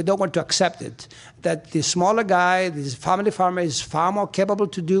 but we don't want to accept it, that the smaller guy, this family farmer, is far more capable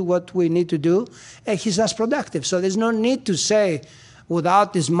to do what we need to do, and he's less productive. So there's no need to say,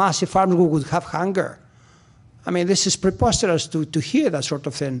 without this massive farm, we would have hunger. I mean, this is preposterous to hear that sort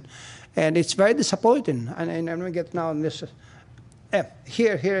of thing, and it's very disappointing. And we get now on this.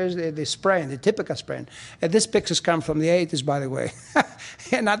 Here is the sprain, the typical sprain. And this picture's come from the 80s, by the way.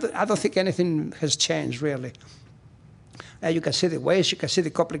 And I don't think anything has changed, really. You can see the waste, you can see the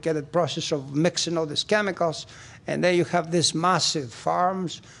complicated process of mixing all these chemicals, and then you have these massive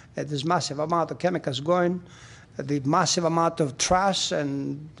farms, and this massive amount of chemicals going, the massive amount of trash,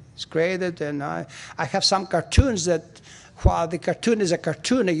 and it's created. And I have some cartoons that, while the cartoon is a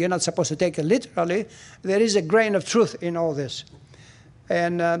cartoon and you're not supposed to take it literally, there is a grain of truth in all this.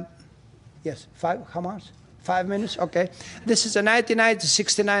 And yes, how much? 5 minutes? Okay. This is a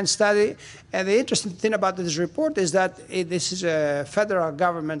 1969 study, and the interesting thing about this report is that this is a federal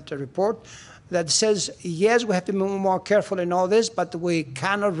government report that says, yes, we have to be more careful in all this, but we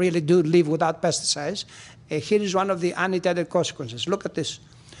cannot really live without pesticides. Here is one of the unintended consequences. Look at this.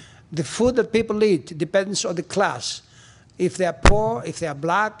 The food that people eat depends on the class. If they are poor, if they are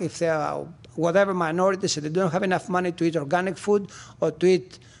black, if they are whatever minorities, if they don't have enough money to eat organic food or to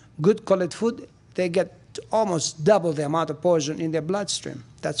eat good quality food, they get almost double the amount of poison in their bloodstream.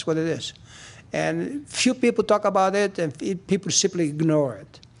 That's what it is. And few people talk about it, and people simply ignore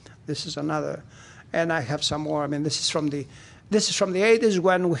it. This is another, and I have some more. I mean, this is from the 80s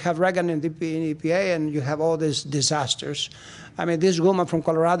when we have Reagan in EPA, and you have all these disasters. I mean, this woman from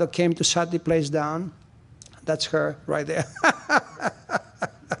Colorado came to shut the place down. That's her right there.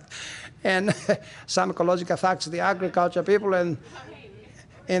 And some ecological facts, the agriculture people, and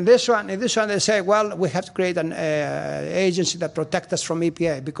in this one, they say, well, we have to create an agency that protects us from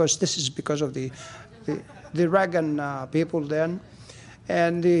EPA, because this is because of the Reagan people then.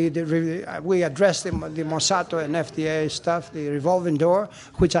 And we addressed the Monsanto and FDA stuff, the revolving door,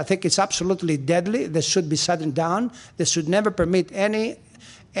 which I think is absolutely deadly. This should be shut down. They should never permit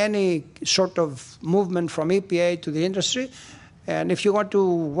any sort of movement from EPA to the industry. And if you want to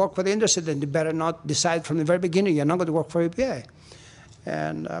work for the industry, then you better not decide from the very beginning you're not going to work for EPA.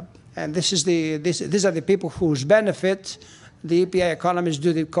 And these are the people whose benefit the EPA economists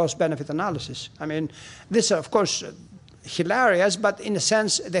do the cost-benefit analysis. I mean, this is, of course, hilarious, but in a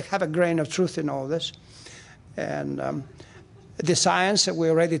sense, they have a grain of truth in all this. And the science, we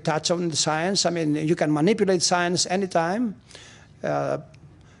already touched on the science. I mean, you can manipulate science anytime.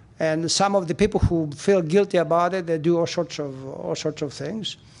 And some of the people who feel guilty about it, they do all sorts of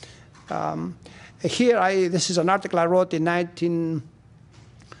things. This is an article I wrote in 89.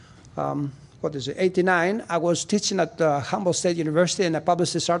 I was teaching at Humboldt State University, and I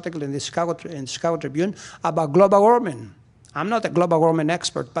published this article in the Chicago Tribune about global warming. I'm not a global warming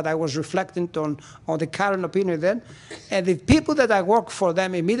expert, but I was reflecting on the current opinion then. And the people that I work for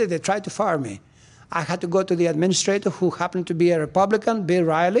them immediately tried to fire me. I had to go to the administrator, who happened to be a Republican, Bill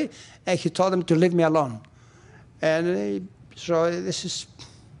Riley, and he told them to leave me alone. And so this is.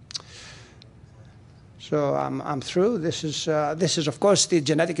 So I'm through. This is, of course, the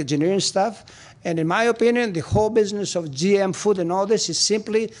genetic engineering stuff. And in my opinion, the whole business of GM food and all this is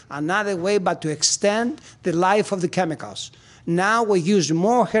simply another way but to extend the life of the chemicals. Now we use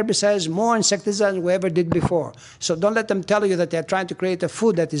more herbicides, more insecticides than we ever did before. So don't let them tell you that they're trying to create a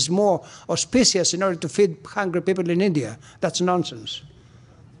food that is more auspicious in order to feed hungry people in India. That's nonsense.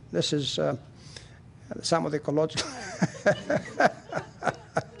 This is some of the ecological.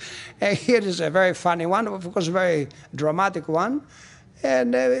 And here is a very funny one, of course, a very dramatic one.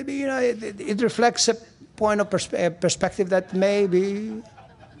 And, it reflects a point of perspective that may be.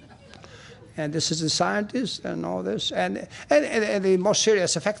 And this is the scientists and all this. And the most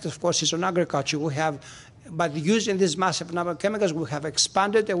serious effect, of course, is on agriculture. We have, by using this massive number of chemicals, we have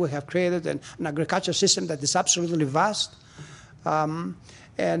expanded and we have created an agriculture system that is absolutely vast.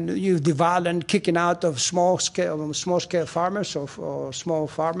 And you've devolved and kicking out of small-scale farmers or small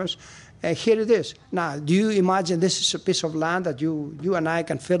farmers. And here it is. Now, do you imagine this is a piece of land that you and I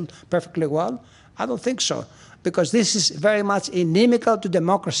can fill perfectly well? I don't think so, because this is very much inimical to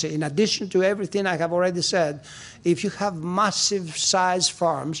democracy. In addition to everything I have already said, if you have massive-sized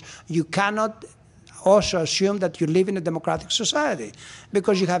farms, you cannot also assume that you live in a democratic society,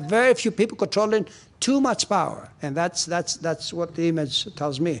 because you have very few people controlling too much power, and that's what the image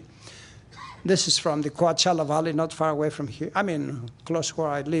tells me. This is from the Coachella Valley, not far away from here. I mean, close where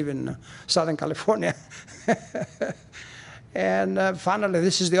I live in Southern California. And finally,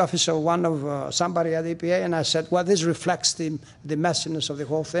 this is the office of somebody at the EPA, and I said, well, this reflects the messiness of the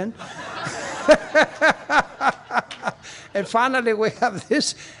whole thing. And finally, we have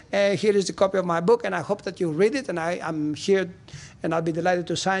this. Here is the copy of my book, and I hope that you read it. And I'm here, and I'll be delighted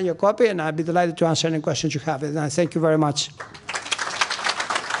to sign your copy, and I'll be delighted to answer any questions you have. And I thank you very much.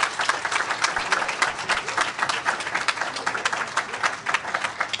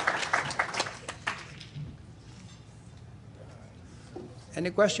 Any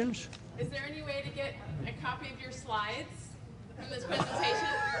questions? Is there any way to get a copy of your slides from this presentation?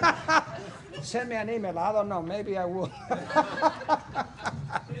 Send me an email. I don't know. Maybe I will. Is there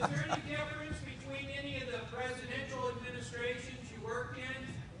any difference between any of the presidential administrations you worked in?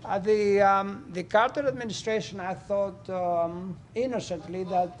 The Carter administration, I thought innocently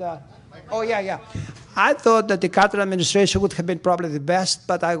that, I thought that the Carter administration would have been probably the best,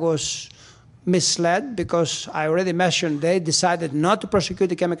 but I was misled because I already mentioned they decided not to prosecute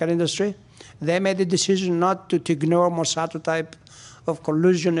the chemical industry. They made the decision not to ignore Monsanto type of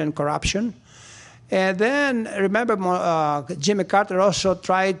collusion and corruption. And then, remember, Jimmy Carter also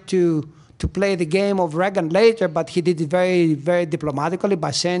tried to play the game of Reagan later, but he did it very, very diplomatically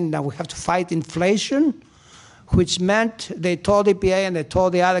by saying that we have to fight inflation, which meant they told EPA and they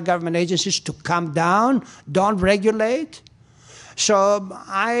told the other government agencies to calm down, don't regulate. So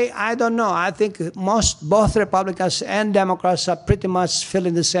I don't know. I think both Republicans and Democrats are pretty much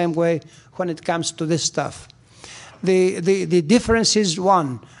feeling the same way when it comes to this stuff. The difference is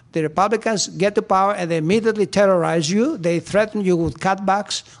one. The Republicans get to power and they immediately terrorize you. They threaten you with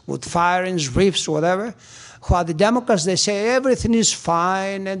cutbacks, with firings, reefs, whatever. While the Democrats, they say everything is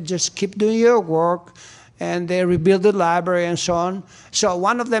fine and just keep doing your work. And they rebuild the library and so on. So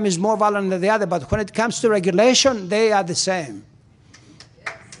one of them is more violent than the other. But when it comes to regulation, they are the same.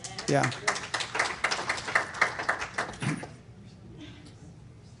 Yeah.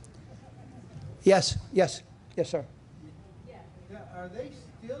 Yes, sir. Yeah, are they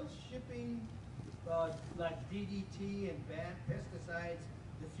still shipping like DDT and banned pesticides,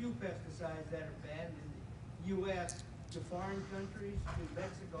 the few pesticides that are banned in the U.S. to foreign countries, to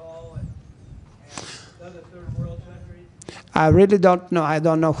Mexico and other third world countries? I really don't know. I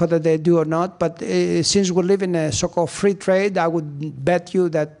don't know whether they do or not. But since we live in a so-called free trade, I would bet you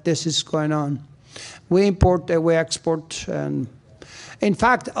that this is going on. We import, we export, and in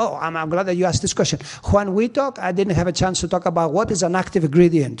fact, I'm glad that you asked this question. When we talk, I didn't have a chance to talk about what is an active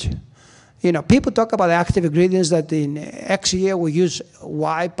ingredient. You know, people talk about active ingredients that in X year we use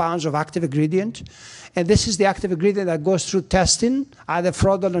Y pounds of active ingredient. And this is the active ingredient that goes through testing, either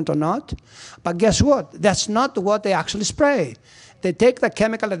fraudulent or not. But guess what? That's not what they actually spray. They take the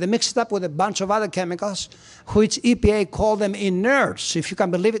chemical and they mix it up with a bunch of other chemicals, which EPA call them inerts, if you can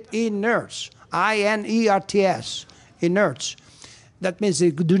believe it, inerts. I-N-E-R-T-S, inerts. That means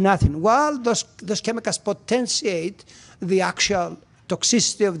they do nothing. Well, those chemicals potentiate the actual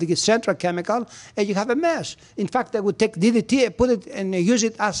toxicity of the central chemical, and you have a mess. In fact, they would take DDT and put it and use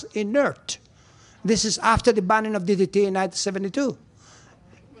it as inert. This is after the banning of DDT in 1972.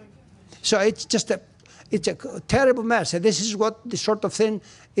 So it's just a terrible mess. And this is what the sort of thing,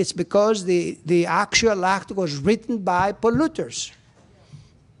 it's because the actual act was written by polluters.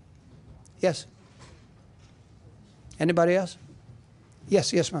 Yes? Anybody else?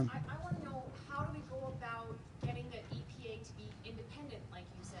 Yes, ma'am. I want to know, how do we go about getting the EPA to be independent, like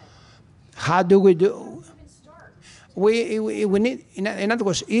you said? How do we do? How does it even start? We need, in other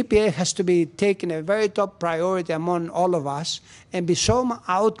words, EPA has to be taken a very top priority among all of us and be so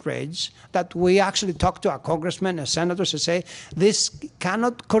outraged that we actually talk to our congressmen and senators and say, this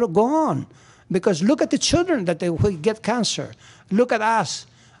cannot go on. Because look at the children that will get cancer. Look at us.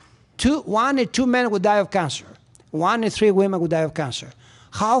 1 in 2 men would die of cancer. 1 in 3 women would die of cancer.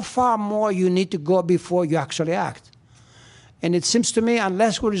 How far more you need to go before you actually act? And it seems to me,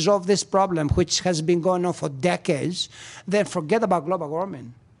 unless we resolve this problem, which has been going on for decades, then forget about global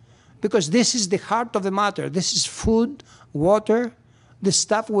warming. Because this is the heart of the matter. This is food, water, the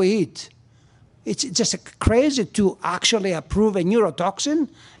stuff we eat. It's just crazy to actually approve a neurotoxin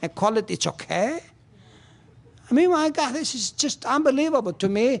and call it's okay. I mean, my God, this is just unbelievable to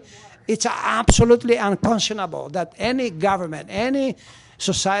me. It's absolutely unconscionable that any government, any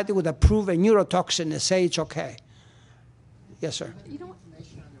society would approve a neurotoxin and say it's okay. Yes, sir.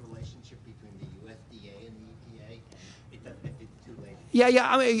 Information on the relationship between the USDA and the EPA, if it's too late. Yeah.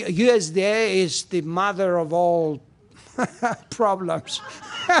 I mean, USDA is the mother of all problems.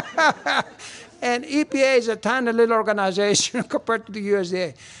 And EPA is a tiny little organization compared to the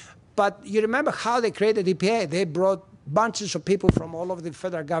USDA. But you remember how they created EPA? They brought bunches of people from all over the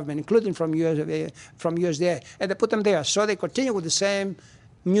federal government, including from USDA, and they put them there. So they continue with the same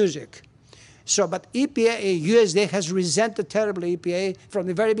music. So, but EPA, USDA has resented terribly EPA from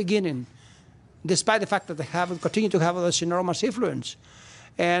the very beginning, despite the fact that they continue to have this enormous influence.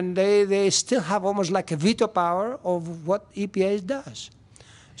 And they still have almost like a veto power of what EPA does.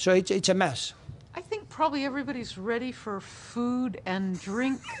 So it's a mess. I think probably everybody's ready for food and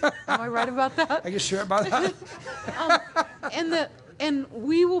drink. Am I right about that? Are you sure about that? And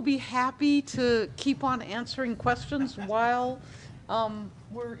we will be happy to keep on answering questions while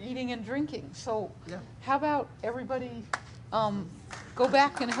we're eating and drinking. So how about everybody go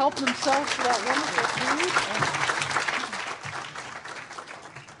back and help themselves to that wonderful food?